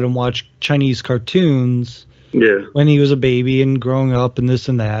we let him watch Chinese cartoons. Yeah. When he was a baby and growing up and this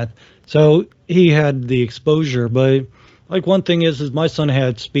and that. So he had the exposure, but like one thing is my son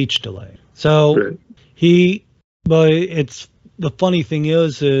had speech delay. So but it's the funny thing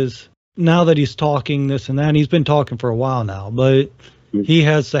is now that he's talking this and that, and he's been talking for a while now, but he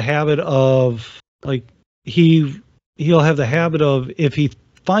has the habit of like he he'll have the habit of, if he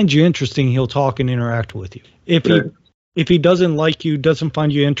finds you interesting, he'll talk and interact with you. If he doesn't like you, doesn't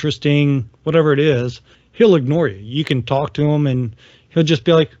find you interesting, whatever it is, he'll ignore you. You can talk to him and he'll just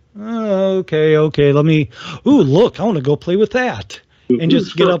be like, oh, okay, look, I want to go play with that. And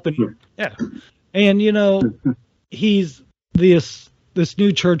just get up and, yeah. And, he's this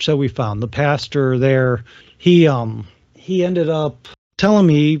new church that we found, the pastor there, he ended up telling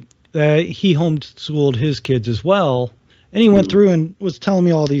me that he homeschooled his kids as well. And he went through and was telling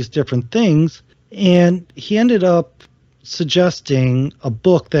me all these different things. And he ended up suggesting a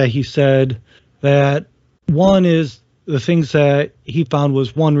book that he said that one is the things that he found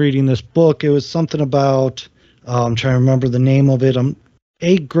was, one, reading this book. It was something about, I'm trying to remember the name of it.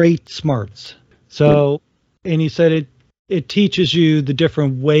 8 Great Smarts. So, and he said it teaches you the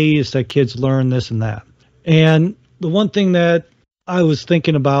different ways that kids learn this and that. And the one thing that I was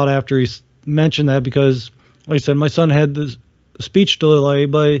thinking about after he mentioned that, because like I said, my son had this speech delay,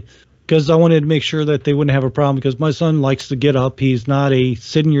 but because I wanted to make sure that they wouldn't have a problem, because my son likes to get up. He's not a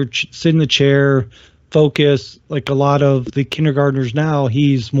sit in the chair, focus like a lot of the kindergartners now.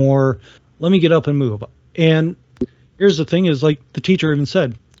 He's more, let me get up and move. And here's the thing is, like, the teacher even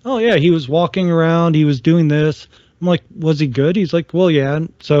said, oh yeah, he was walking around, he was doing this. I'm like, was he good? He's like, well, yeah.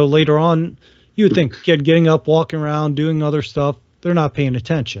 And so later on, you would think kid getting up, walking around, doing other stuff, they're not paying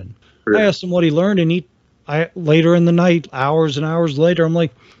attention. Right. I asked him what he learned, and later in the night, hours and hours later, I'm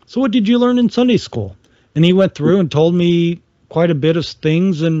like, so what did you learn in Sunday school? And he went through and told me quite a bit of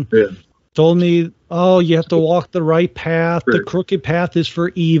things, and told me, oh, you have to walk the right path. Right. The crooked path is for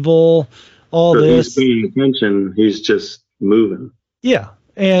evil. All so this. He's paying attention. He's just moving. Yeah.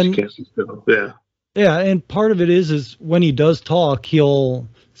 And yeah. Yeah, and part of it is when he does talk, he'll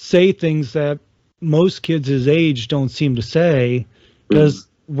say things that most kids his age don't seem to say, because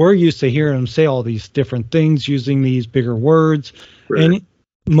we're used to hearing him say all these different things using these bigger words. Right. And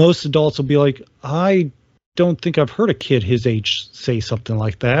most adults will be like, I don't think I've heard a kid his age say something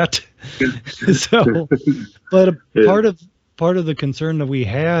like that. So, but part of the concern that we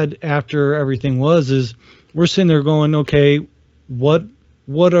had after everything is we're sitting there going, okay, what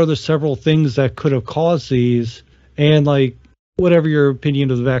are the several things that could have caused these? And like, whatever your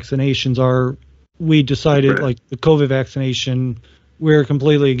opinion of the vaccinations are, we decided like the COVID vaccination, we're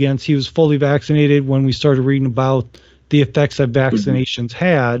completely against. He was fully vaccinated when we started reading about the effects that vaccinations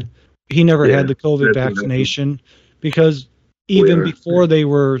had. He never had the COVID vaccination because even before they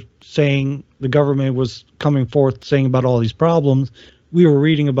were saying, the government was coming forth saying about all these problems, we were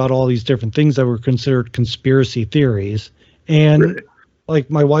reading about all these different things that were considered conspiracy theories. And like,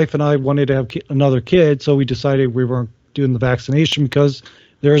 my wife and I wanted to have another kid, so we decided we weren't doing the vaccination because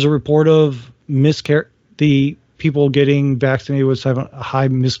there's a report of the people getting vaccinated was having a high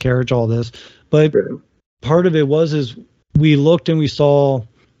miscarriage, all this. But part of it is we looked and we saw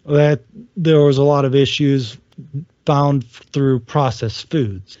that there was a lot of issues found through processed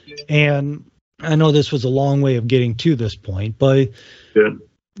foods. And I know this was a long way of getting to this point, but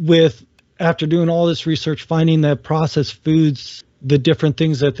after doing all this research, finding that processed foods, the different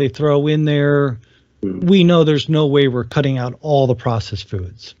things that they throw in there, we know there's no way we're cutting out all the processed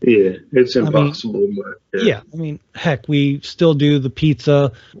foods. Yeah, it's impossible. I mean, heck, we still do the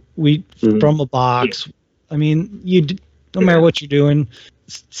pizza from a box. I mean, no matter what you're doing,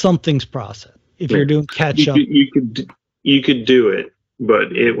 something's processed. If you're doing ketchup, you could do it,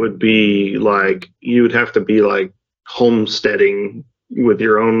 but it would be like, you would have to be like homesteading with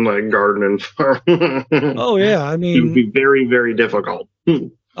your own like garden and farm. Oh yeah, I mean, it would be very, very difficult.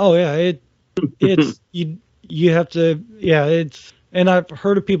 Oh yeah, it's you have to, and I've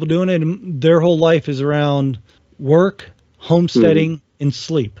heard of people doing it, and their whole life is around work, homesteading, and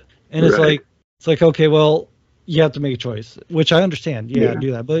sleep. And it's like, okay, well, you have to make a choice, which I understand.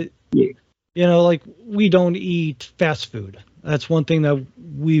 Do that, but like, we don't eat fast food. That's one thing that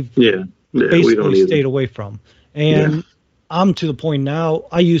we've basically stayed away from. And I'm to the point now,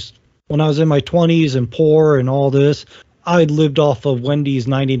 when I was in my 20s and poor and all this, I lived off of Wendy's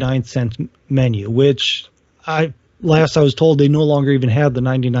 99-cent menu, which I was told they no longer even have the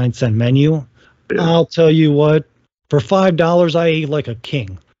 99-cent menu. Yeah. I'll tell you what, for $5, I ate like a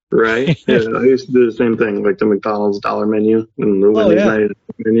king. Right. Yeah, I used to do the same thing, like the McDonald's dollar menu and the Wendy's 99-cent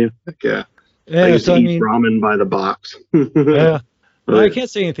menu. I used to eat ramen by the box. I can't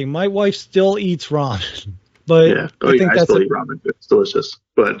say anything. My wife still eats ramen. But I think I still eat ramen. It's delicious,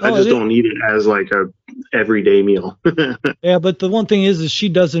 but I just don't eat it as like a everyday meal. Yeah, but the one thing is she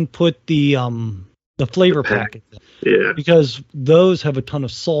doesn't put the flavor packets in. Yeah, because those have a ton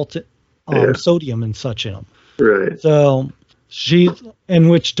of salt, sodium and such in them. Right. So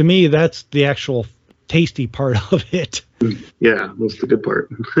which to me, that's the actual tasty part of it. Yeah, that's the good part.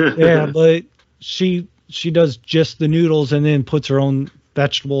 Yeah, but she does just the noodles and then puts her own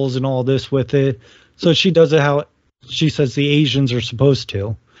vegetables and all this with it. So she does it how she says the Asians are supposed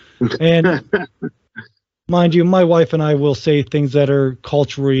to. And mind you, my wife and I will say things that are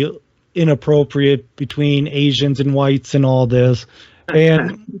culturally inappropriate between Asians and whites and all this.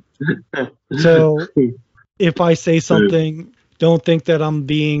 And so if I say something, don't think that I'm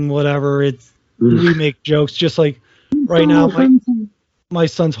being whatever. We make jokes just like right now. My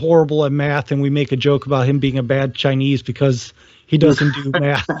son's horrible at math, and we make a joke about him being a bad Chinese because he doesn't do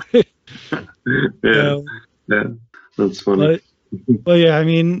math. Yeah, that's funny. But yeah, I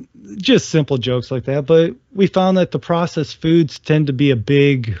mean, just simple jokes like that. But we found that the processed foods tend to be a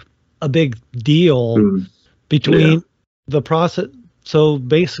big deal between the process. So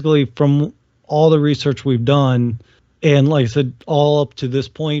basically, from all the research we've done, and like I said, all up to this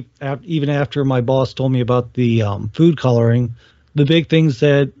point, even after my boss told me about the food coloring, the big things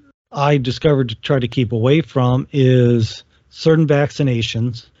that I discovered to try to keep away from is certain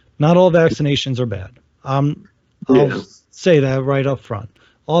vaccinations. Not all vaccinations are bad. I'll say that right up front.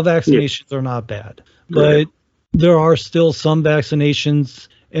 All vaccinations are not bad, but there are still some vaccinations,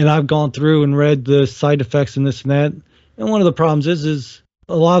 and I've gone through and read the side effects and this and that. And one of the problems is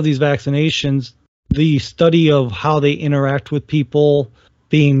a lot of these vaccinations, the study of how they interact with people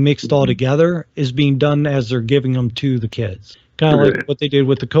being mixed all together is being done as they're giving them to the kids. Kind of like what they did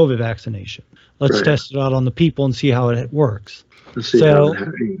with the COVID vaccination. Let's test it out on the people and see how it works. So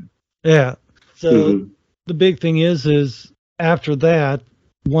the big thing is after that,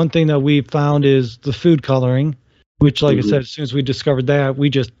 one thing that we found is the food coloring, which, like I said, as soon as we discovered that, we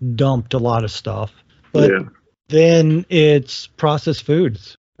just dumped a lot of stuff. But then it's processed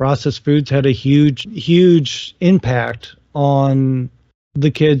foods. Processed foods had a huge impact on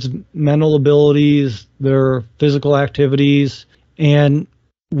the kids' mental abilities, their physical activities, and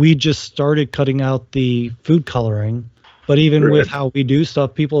we just started cutting out the food coloring. But even with how we do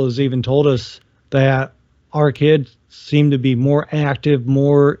stuff, people has even told us that our kids seem to be more active,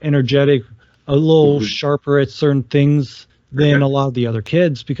 more energetic, a little sharper at certain things than a lot of the other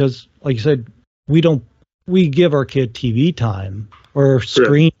kids, because like you said, we give our kid TV time or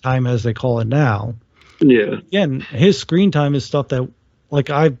screen time as they call it now. Yeah. Again, his screen time is stuff that like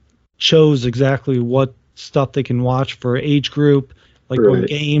I chose exactly what stuff they can watch for age group, like what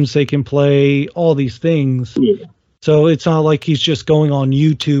games they can play, all these things. Yeah. So it's not like he's just going on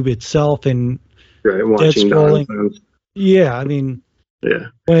YouTube itself and watching scrolling. Yeah, I mean,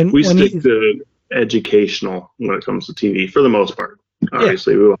 when we stick to educational when it comes to TV for the most part.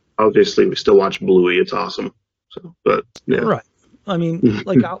 Obviously, we still watch Bluey. It's awesome. So, but right. I mean,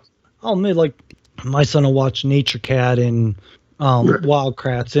 like I'll admit, like my son will watch Nature Cat and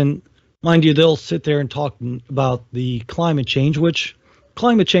Wildcrats, and mind you, they'll sit there and talk about the climate change, which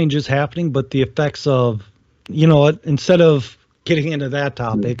climate change is happening, but the effects of, you know what, instead of getting into that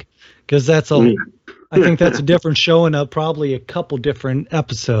topic, because that's I think that's a different show and probably a couple different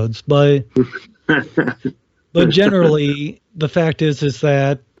episodes, but generally the fact is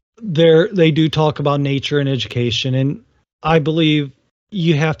that they do talk about nature and education, and I believe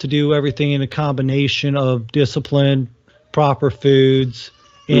you have to do everything in a combination of discipline, proper foods,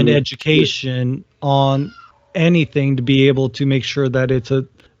 and education on anything to be able to make sure that it's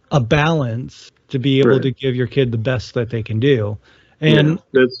a balance to be able to give your kid the best that they can do. And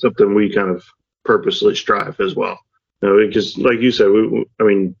that's something we kind of purposely strive as well. Because like you said,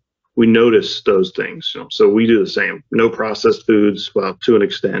 we notice those things. So we do the same. No processed foods, well, to an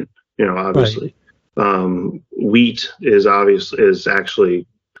extent, obviously. Wheat is actually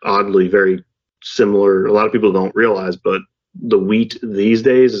oddly very similar. A lot of people don't realize, but the wheat these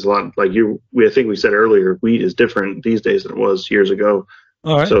days is a lot like I think we said earlier, wheat is different these days than it was years ago.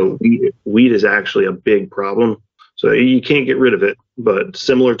 All right. So wheat is actually a big problem. So you can't get rid of it, but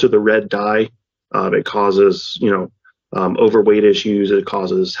similar to the red dye, it causes, overweight issues. It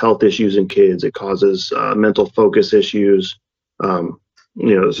causes health issues in kids. It causes mental focus issues. So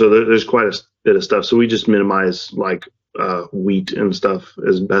there's quite a bit of stuff. So we just minimize like wheat and stuff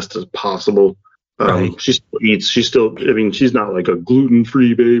as best as possible. She still eats. She's not like a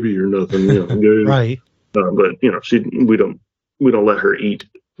gluten-free baby or nothing. Right. But we don't let her eat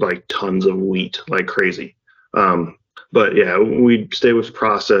like tons of wheat like crazy. But yeah, we stay with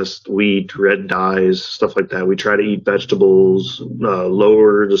processed wheat, red dyes, stuff like that. We try to eat vegetables,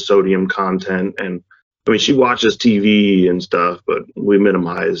 lower the sodium content. And she watches TV and stuff, but we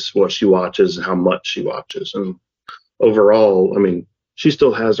minimize what she watches and how much she watches. And overall, she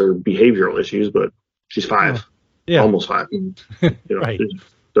still has her behavioral issues, but she's 5, almost 5. Right.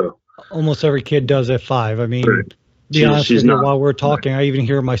 So almost every kid does at 5. I mean, Right. be honest She's with you, not. while we're talking, I even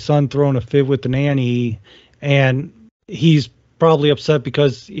hear my son throwing a fib with the nanny, and he's probably upset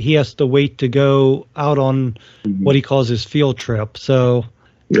because he has to wait to go out on what he calls his field trip. So,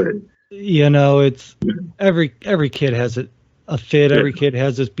 Right. it's every kid has a fit. Every kid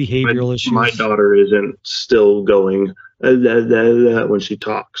has is behavioral issues. My daughter isn't still going when she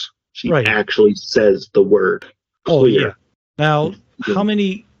talks. She Right. actually says the word Oh, clear. yeah. Now, how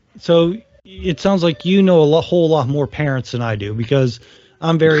many? So it sounds like you know whole lot more parents than I do, because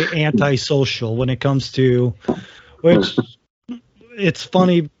I'm very antisocial when it comes to, which it's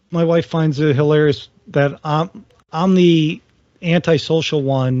funny. My wife finds it hilarious that I'm the antisocial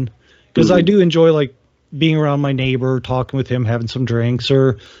one, because I do enjoy like being around my neighbor, talking with him, having some drinks,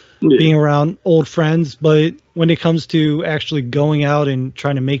 or being around old friends. But when it comes to actually going out and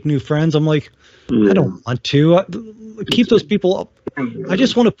trying to make new friends, I'm like, I don't want to. Keep those people up. I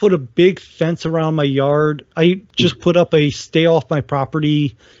just want to put a big fence around my yard. I just put up a stay off my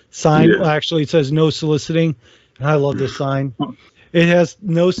property sign. Yeah. Well, actually, it says no soliciting. And I love this sign. It has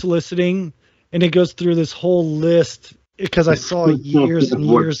no soliciting, and it goes through this whole list because I saw years and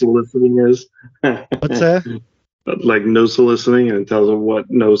what years. soliciting is. What's that? Like no soliciting, and it tells them what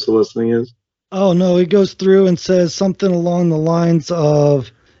no soliciting is. Oh, no, it goes through and says something along the lines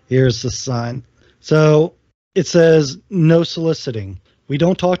of, here's the sign. So it says no soliciting. We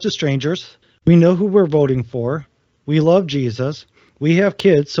don't talk to strangers. We know who we're voting for. We love Jesus. We have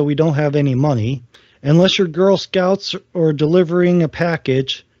kids, so we don't have any money. Unless you're Girl Scouts or delivering a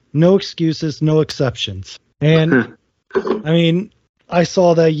package, no excuses, no exceptions. And I mean, I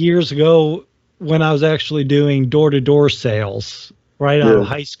saw that years ago when I was actually doing door-to-door sales right out of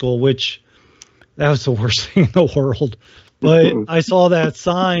high school, which that was the worst thing in the world. But I saw that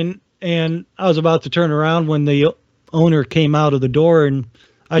sign, and I was about to turn around when the owner came out of the door, and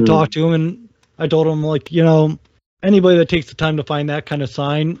I talked to him, and I told him, like, anybody that takes the time to find that kind of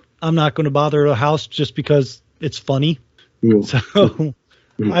sign, I'm not going to bother the house just because it's funny. So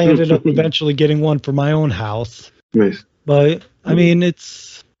I ended up eventually getting one for my own house. Nice. But I mean,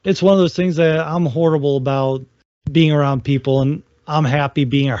 it's one of those things that I'm horrible about being around people, and I'm happy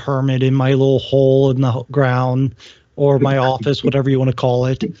being a hermit in my little hole in the ground or my office, whatever you want to call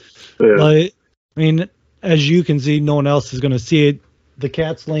it. Yeah. But I mean, as you can see, no one else is going to see it. The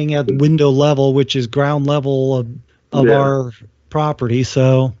cat's laying at the window level, which is ground level of our property.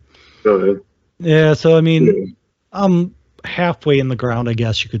 So, Go ahead. yeah. So I mean, I'm halfway in the ground, I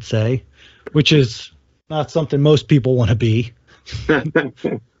guess you could say, which is not something most people want to be. That's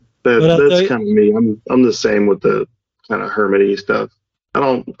kind of me. I'm the same with the kind of hermity stuff. I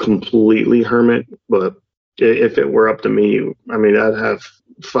don't completely hermit, but if it were up to me, I mean, I'd have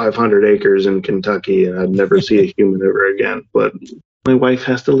 500 acres in Kentucky and I'd never see a human ever again. But my wife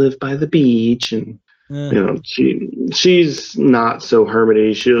has to live by the beach, and she's not so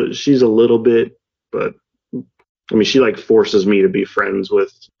hermity. She's a little bit, but I mean, she like forces me to be friends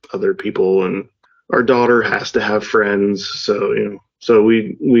with other people, and our daughter has to have friends. So so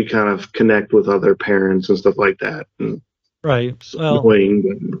we kind of connect with other parents and stuff like that. And right. Well,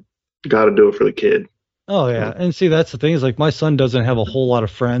 annoying, but got to do it for the kid. Oh yeah, and see, that's the thing, is like my son doesn't have a whole lot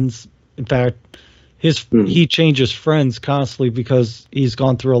of friends. In fact, he changes friends constantly because he's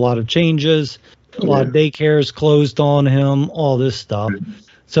gone through a lot of changes. A lot of daycares closed on him, all this stuff.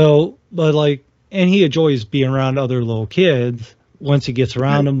 So, but like, and he enjoys being around other little kids once he gets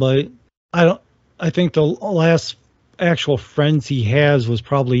around them. But I think the last actual friends he has was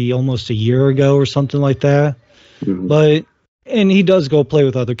probably almost a year ago or something like that. But, and he does go play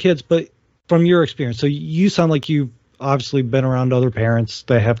with other kids, but from your experience, so you sound like you've obviously been around other parents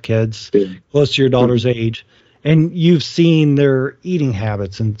that have kids close to your daughter's age, and you've seen their eating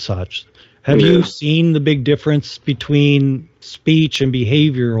habits and such. Have you seen the big difference between speech and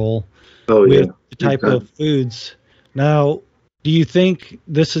behavioral with the type of foods? Now, do you think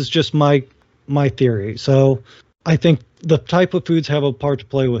this is just my theory? So I think the type of foods have a part to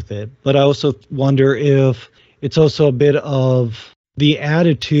play with it, but I also wonder if it's also a bit of the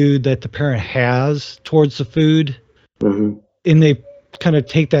attitude that the parent has towards the food, and they kind of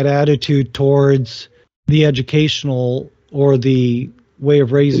take that attitude towards the educational or the way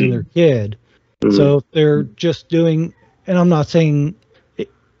of raising their kid. So if they're just doing, and I'm not saying,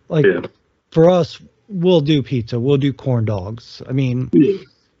 like, for us, we'll do pizza, we'll do corn dogs. I mean,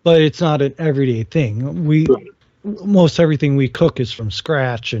 but it's not an everyday thing. Most everything we cook is from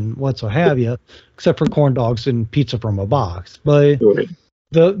scratch and what have you, except for corn dogs and pizza from a box. But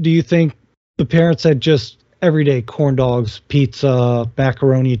do you think the parents that just everyday corn dogs, pizza,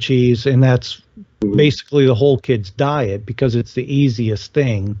 macaroni and cheese, and that's basically the whole kid's diet because it's the easiest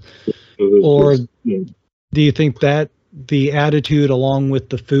thing. Or do you think that the attitude along with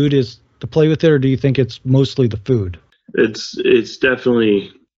the food is to play with it, or do you think it's mostly the food? It's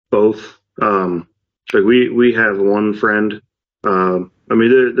definitely both. Like we have one friend. I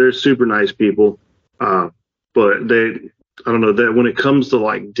mean, they're super nice people, but I don't know, that when it comes to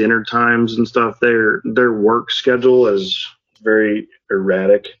like dinner times and stuff, their work schedule is very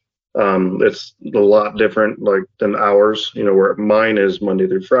erratic. It's a lot different like than ours, where mine is Monday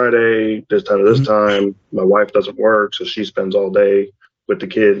through Friday, this time to this time. My wife doesn't work, so she spends all day with the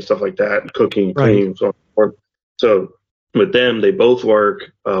kids, stuff like that, cooking, cleaning, and so on and so forth. So with them, they both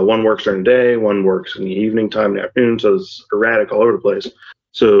work. One works during the day, one works in the evening time, the afternoon, so it's erratic all over the place.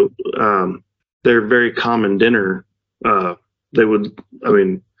 So their very common dinner,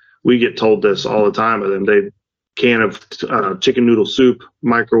 we get told this all the time of them. They can of chicken noodle soup,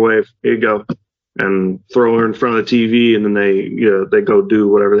 microwave, here you go, and throw her in front of the TV, and then they go do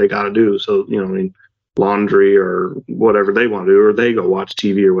whatever they got to do. So laundry or whatever they want to do, or they go watch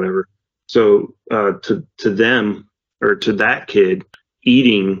TV or whatever. So to them, or to that kid,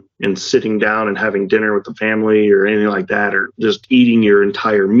 eating and sitting down and having dinner with the family or anything like that, or just eating your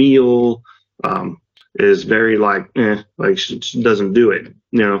entire meal, is very like she doesn't do it,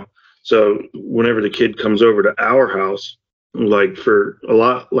 So whenever the kid comes over to our house, like for a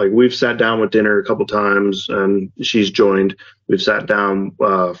lot, like we've sat down with dinner a couple times and she's joined. We've sat down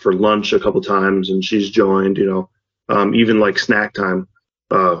for lunch a couple times and she's joined, even like snack time.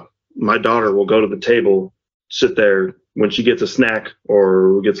 My daughter will go to the table, sit there. When she gets a snack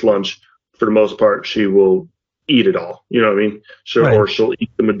or gets lunch, for the most part, she will eat it all. You know what I mean? Or she'll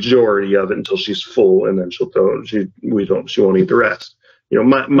eat the majority of it until she's full, and then she won't eat the rest.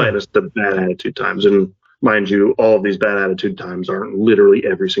 Minus the bad attitude times. And mind you, all of these bad attitude times aren't literally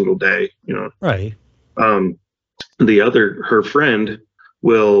every single day, Right. Her friend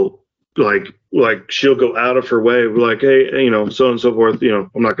will like she'll go out of her way, like, hey, so and so forth, I'm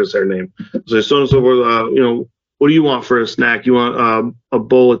not going to say her name. So and so forth, what do you want for a snack? You want a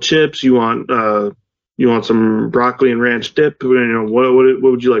bowl of chips? You want some broccoli and ranch dip? What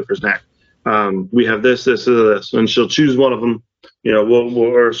would you like for a snack? We have this, and she'll choose one of them.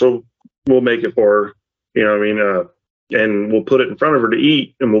 We'll make it for her. And we'll put it in front of her to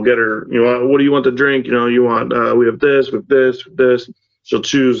eat, and we'll get her. What do you want to drink? You want we have this with this with this. She'll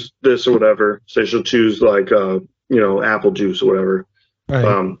choose this or whatever. Say she'll choose like apple juice or whatever.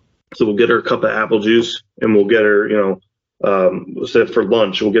 Right. So we'll get her a cup of apple juice, and we'll get her, say for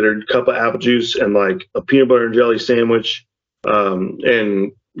lunch, we'll get her a cup of apple juice and like a peanut butter and jelly sandwich,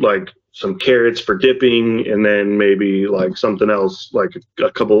 and like some carrots for dipping, and then maybe like something else, like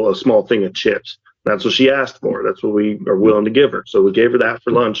a small thing of chips. That's what she asked for. That's what we are willing to give her. So we gave her that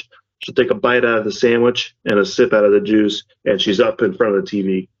for lunch. She'll take a bite out of the sandwich and a sip out of the juice, and she's up in front of the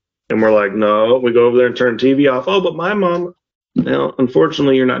TV. And we're like, no, we go over there and turn the TV off. Oh, but my mom.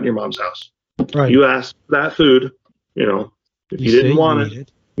 Unfortunately, you're not in your mom's house. Right. You asked for that food, if you didn't want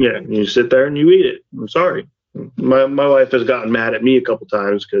it, you sit there and you eat it. I'm sorry. My wife has gotten mad at me a couple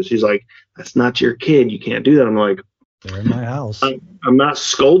times because she's like, that's not your kid. You can't do that. I'm like, they're in my house. I'm not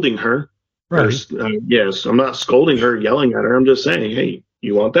scolding her. Right. Yes, I'm not scolding her, yelling at her. I'm just saying, hey,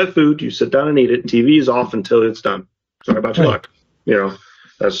 you want that food, you sit down and eat it. TV is off until it's done. Sorry about your luck.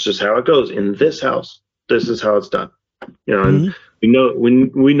 That's just how it goes. In this house, this is how it's done. And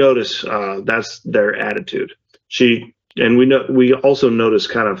we notice that's their attitude. We also notice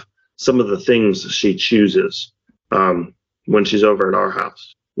kind of some of the things she chooses when she's over at our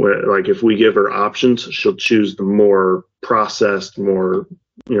house. Where, like, if we give her options, she'll choose the more processed, more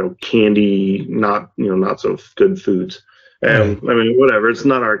candy, not so good foods. And I mean, whatever. It's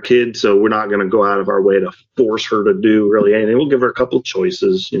not our kid, so we're not going to go out of our way to force her to do really anything. We'll give her a couple of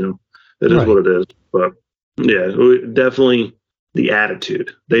choices. It is what it is. But yeah, definitely the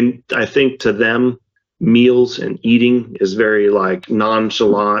attitude. I think to them, meals and eating is very like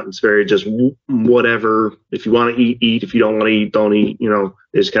nonchalant. It's very just whatever. If you want to eat, eat. If you don't want to eat, don't eat.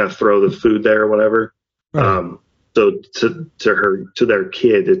 They just kind of throw the food there or whatever. Right. So to their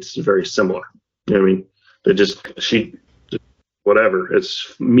kid, it's very similar. I mean, whatever.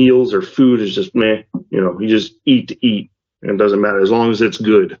 It's meals or food is just meh. You just eat to eat, and it doesn't matter as long as it's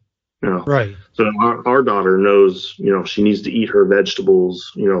good. Right. So our daughter knows, she needs to eat her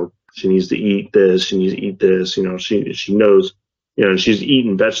vegetables. She needs to eat this. She needs to eat this. She knows. She's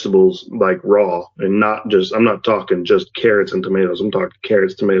eating vegetables like raw, and not just. I'm not talking just carrots and tomatoes. I'm talking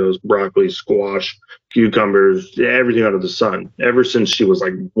carrots, tomatoes, broccoli, squash, cucumbers, everything under the sun. Ever since she was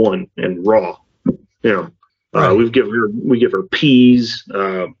like 1 and raw. Right. We give her peas.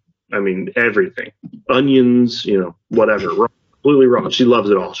 I mean, everything, onions, whatever, completely raw. She loves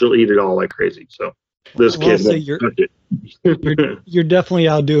it all. She'll eat it all like crazy. So this Well, I'll kid say won't you're, touch it. you're definitely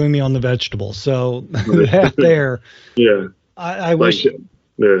outdoing me on the vegetables. So that there, Yeah, I like wish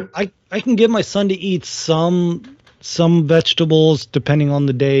yeah, I can get my son to eat some vegetables depending on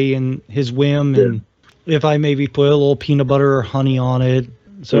the day and his whim, Yeah. and if I maybe put a little peanut butter or honey on it.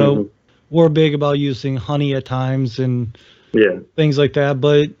 So Mhm. we're big about using honey at times and yeah. things like that.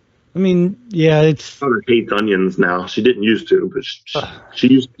 But I mean, yeah, it's Daughter hates onions now. She didn't used to, but she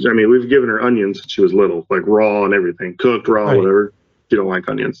used. I mean, we've given her onions since she was little, like raw and everything, cooked raw, right. whatever. She don't like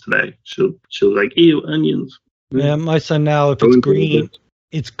onions today. She'll like ew onions. Yeah, my son now, if I it's wouldn't do green,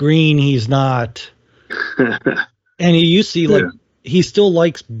 it's green. He's not. it. And you see, like, Yeah. he still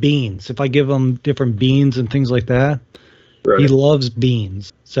likes beans. If I give him different beans and things like that, he Right. loves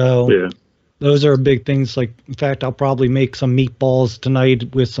beans. So Yeah. those are big things. Like, in fact, I'll probably make some meatballs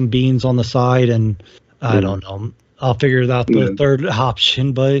tonight with some beans on the side, and I Mm. don't know. I'll figure out the Yeah. third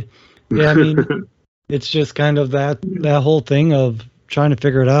option. But yeah, I mean, it's just kind of that whole thing of trying to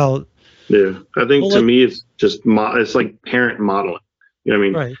figure it out. Yeah. I think Well, to me, it's just it's like parent modeling. You know what I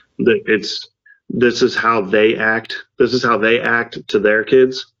mean? Right. This is how they act. This is how they act to their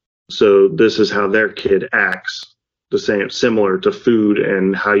kids. So this is how their kid acts. The same, similar to food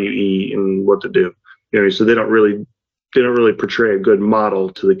and how you eat and what to do. You know, so they don't really portray a good model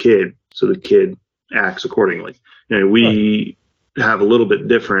to the kid. So the kid acts accordingly. We have a little bit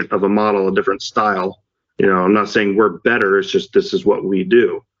different of a model, a different style. I'm not saying we're better. It's just this is what we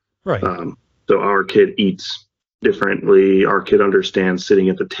do. Right. So our kid eats differently. Our kid understands sitting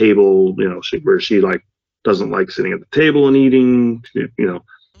at the table, where she like doesn't like sitting at the table and eating,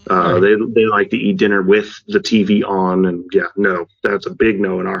 they like to eat dinner with the TV on, and no, that's a big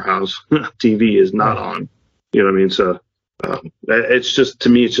no in our house. TV is not on. You know what I mean? So it's just, to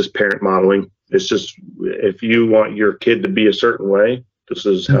me, it's just parent modeling. It's just, if you want your kid to be a certain way, this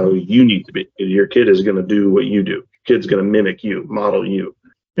is how you need to be. Your kid is going to do what you do. Kid's going to mimic you, model you.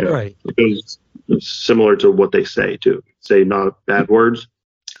 Right. Because it's similar to what they say too. Say not bad words,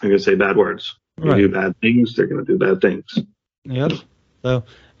 they're going to say bad words. You do bad things, they're going to do bad things. Yep. So,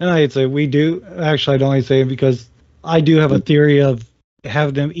 and I'd say we do. Actually, I'd only say it because I do have a theory of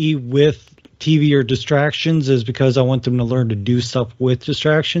having them eat with TV or distractions is because I want them to learn to do stuff with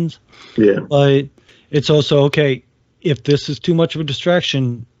distractions. Yeah. But it's also, okay, if this is too much of a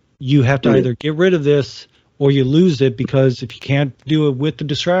distraction, you have to either get rid of this or you lose it, because if you can't do it with the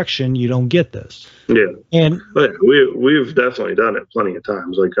distraction, you don't get this. Yeah. And but we've definitely done it plenty of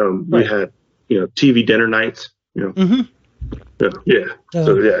times. Like we had TV dinner nights. Mhm. Yeah.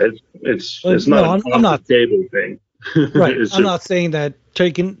 So yeah, it's not I'm not table thing. Right. I'm not saying that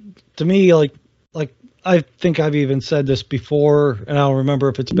taking, to me, like I think I've even said this before, and I don't remember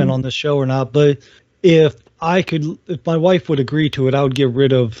if it's been on this show or not, but if my wife would agree to it, I would get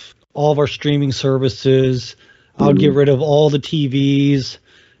rid of all of our streaming services. I would get rid of all the TVs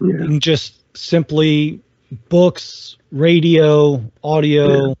and just simply books, radio,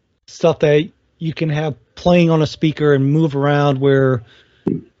 audio, stuff that you can have playing on a speaker and move around, where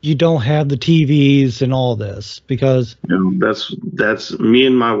you don't have the TVs and all this, because that's me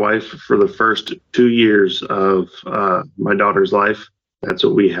and my wife for the first 2 years of my daughter's life. That's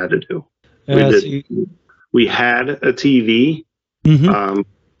what we had to do. We had a TV,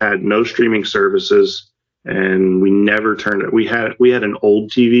 had no streaming services, and we never turned it. We had an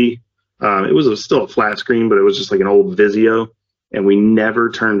old TV. It was still a flat screen, but it was just like an old Vizio, and we never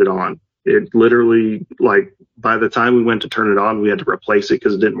turned it on. It literally, like, by the time we went to turn it on, we had to replace it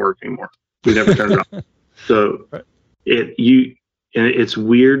because it didn't work anymore. We never turned it on. So it's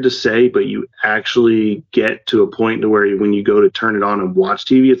weird to say, but you actually get to a point to where when you go to turn it on and watch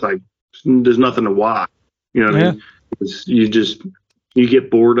TV, it's like there's nothing to watch. You know what I mean? You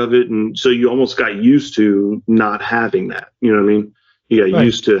get bored of it, and so you almost got used to not having that. You know what I mean? You got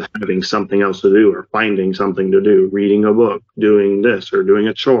used to having something else to do, or finding something to do, reading a book, doing this, or doing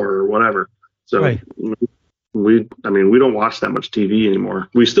a chore, or whatever. So we don't watch that much TV anymore.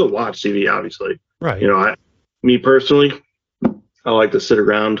 We still watch TV, obviously. Right. Me personally, I like to sit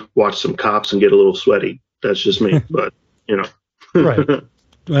around, watch some Cops, and get a little sweaty. That's just me. But right.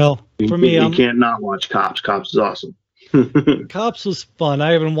 Well, for me, you can't not watch Cops. Cops is awesome. Cops was fun.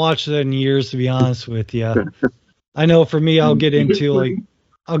 I haven't watched it in years, to be honest with you. I know for me, I'll get into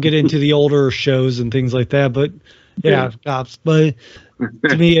the older shows and things like that. But Cops. But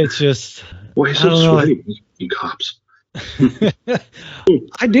to me, it's just, why so sweaty? Cops.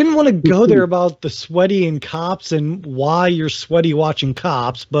 I didn't want to go there about the sweaty in Cops and why you're sweaty watching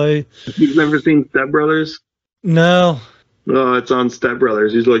Cops, but you've never seen Step Brothers? No. Oh, it's on Step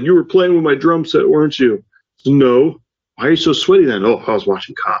Brothers. He's like, "You were playing with my drum set, weren't you?" No. Why are you so sweaty then? Oh, I was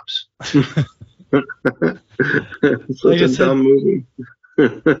watching Cops. It's such a dumb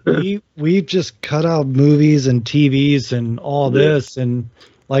movie. We've just cut out movies and TVs and all this, and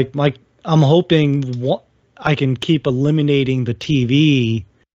like I'm hoping I can keep eliminating the TV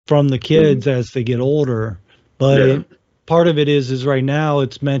from the kids as they get older. But part of it is right now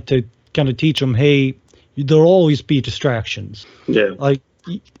it's meant to kind of teach them, hey, there'll always be distractions. Yeah. Like,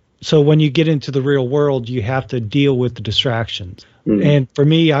 so when you get into the real world, you have to deal with the distractions. And for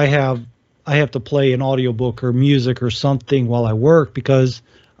me, I have to play an audiobook or music or something while I work, because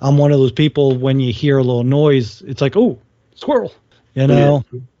I'm one of those people, when you hear a little noise, it's like, oh, squirrel, you know?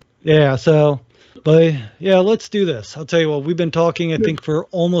 Yeah. So, but yeah, let's do this. I'll tell you what, we've been talking, I think, for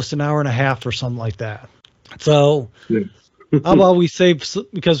almost an hour and a half or something like that. So how about we save,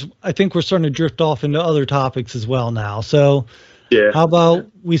 because I think we're starting to drift off into other topics as well now. So how about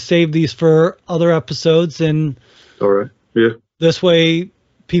we save these for other episodes, and all right. Yeah. This way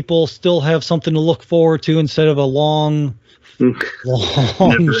people still have something to look forward to instead of a long show. You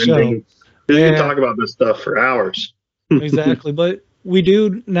can talk about this stuff for hours. Exactly. But we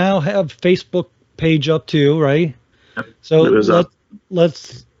do now have Facebook page up too, right? So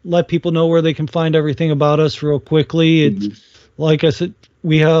let's let people know where they can find everything about us real quickly. It's like I said,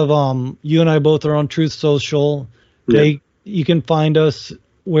 we have you and I both are on Truth Social. You can find us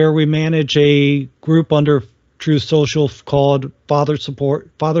where we manage a group under Truth Social called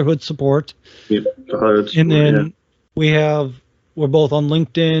Fatherhood Support. And then we're both on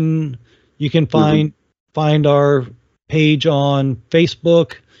LinkedIn. You can find our page on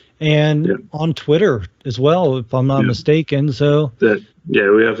Facebook and on Twitter as well, if I'm not mistaken. So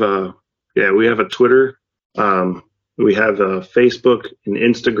we have a Twitter. We have a Facebook and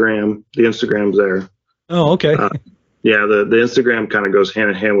Instagram. The Instagram's there. Oh, okay. The Instagram kind of goes hand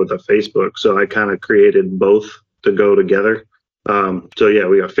in hand with the Facebook, so I kind of created both to go together. We got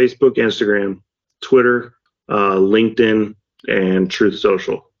Facebook, Instagram, Twitter, LinkedIn, and Truth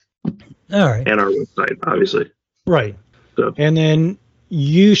Social. All right. And our website, obviously. Right. So. And then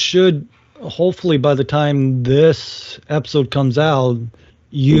you should, hopefully by the time this episode comes out,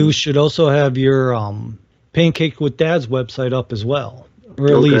 you should also have your Pancake with Dad's website up as well, or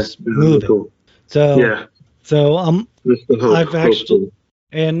at least move it. So I've actually,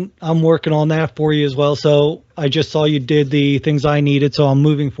 and I'm working on that for you as well. So I just saw you did the things I needed, so I'm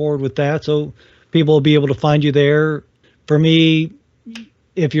moving forward with that. So people will be able to find you there. For me,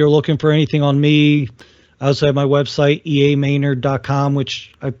 if you're looking for anything on me, I also have my website, eamaynard.com,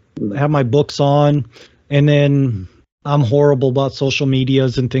 which I have my books on. And then I'm horrible about social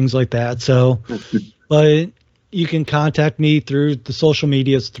medias and things like that. So, but you can contact me through the social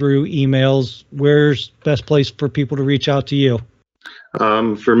medias, through emails. Where's the best place for people to reach out to you?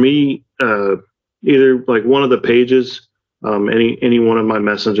 For me, either like one of the pages, any one of my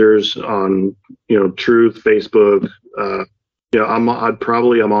messengers on, Truth, Facebook. I'm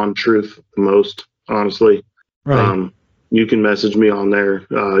on Truth the most, honestly. Right. You can message me on there.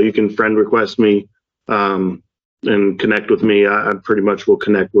 You can friend request me, and connect with me. I pretty much will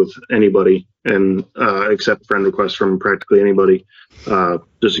connect with anybody and accept friend requests from practically anybody.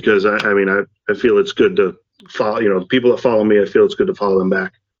 Just because I feel it's good to follow, people that follow me, I feel it's good to follow them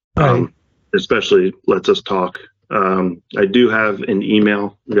back. Right. Especially lets us talk. I do have an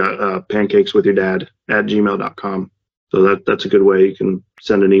email. We got pancakeswithyourdad@gmail.com. So that's a good way. You can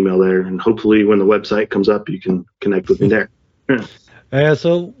send an email there, and hopefully when the website comes up, you can connect with me there.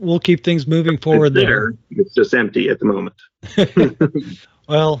 So we'll keep things moving forward there. It's just empty at the moment.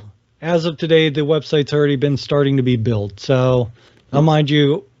 Well, as of today, the website's already been starting to be built. So I'll mind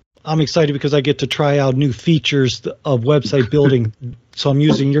you, I'm excited because I get to try out new features of website building. So I'm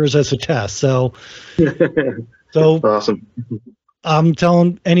using yours as a test. So awesome. I'm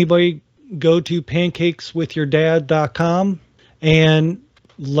telling anybody, go to pancakeswithyourdad.com and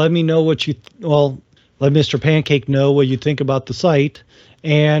let me know let Mr. Pancake know what you think about the site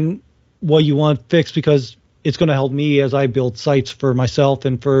and what you want fixed, because it's going to help me as I build sites for myself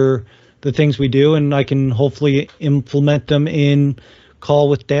and for the things we do. And I can hopefully implement them in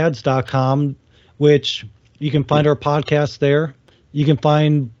callwithdads.com, which you can find our podcast there. You can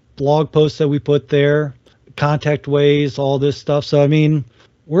find blog posts that we put there, contact ways, all this stuff. So,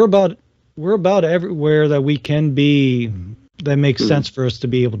 we're about everywhere that we can be that makes sense for us to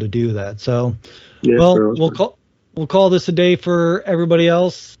be able to do that. So, we'll call this a day for everybody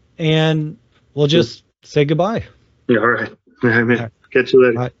else, and we'll just say goodbye. Yeah, all right. Catch you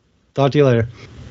later. All right. Talk to you later.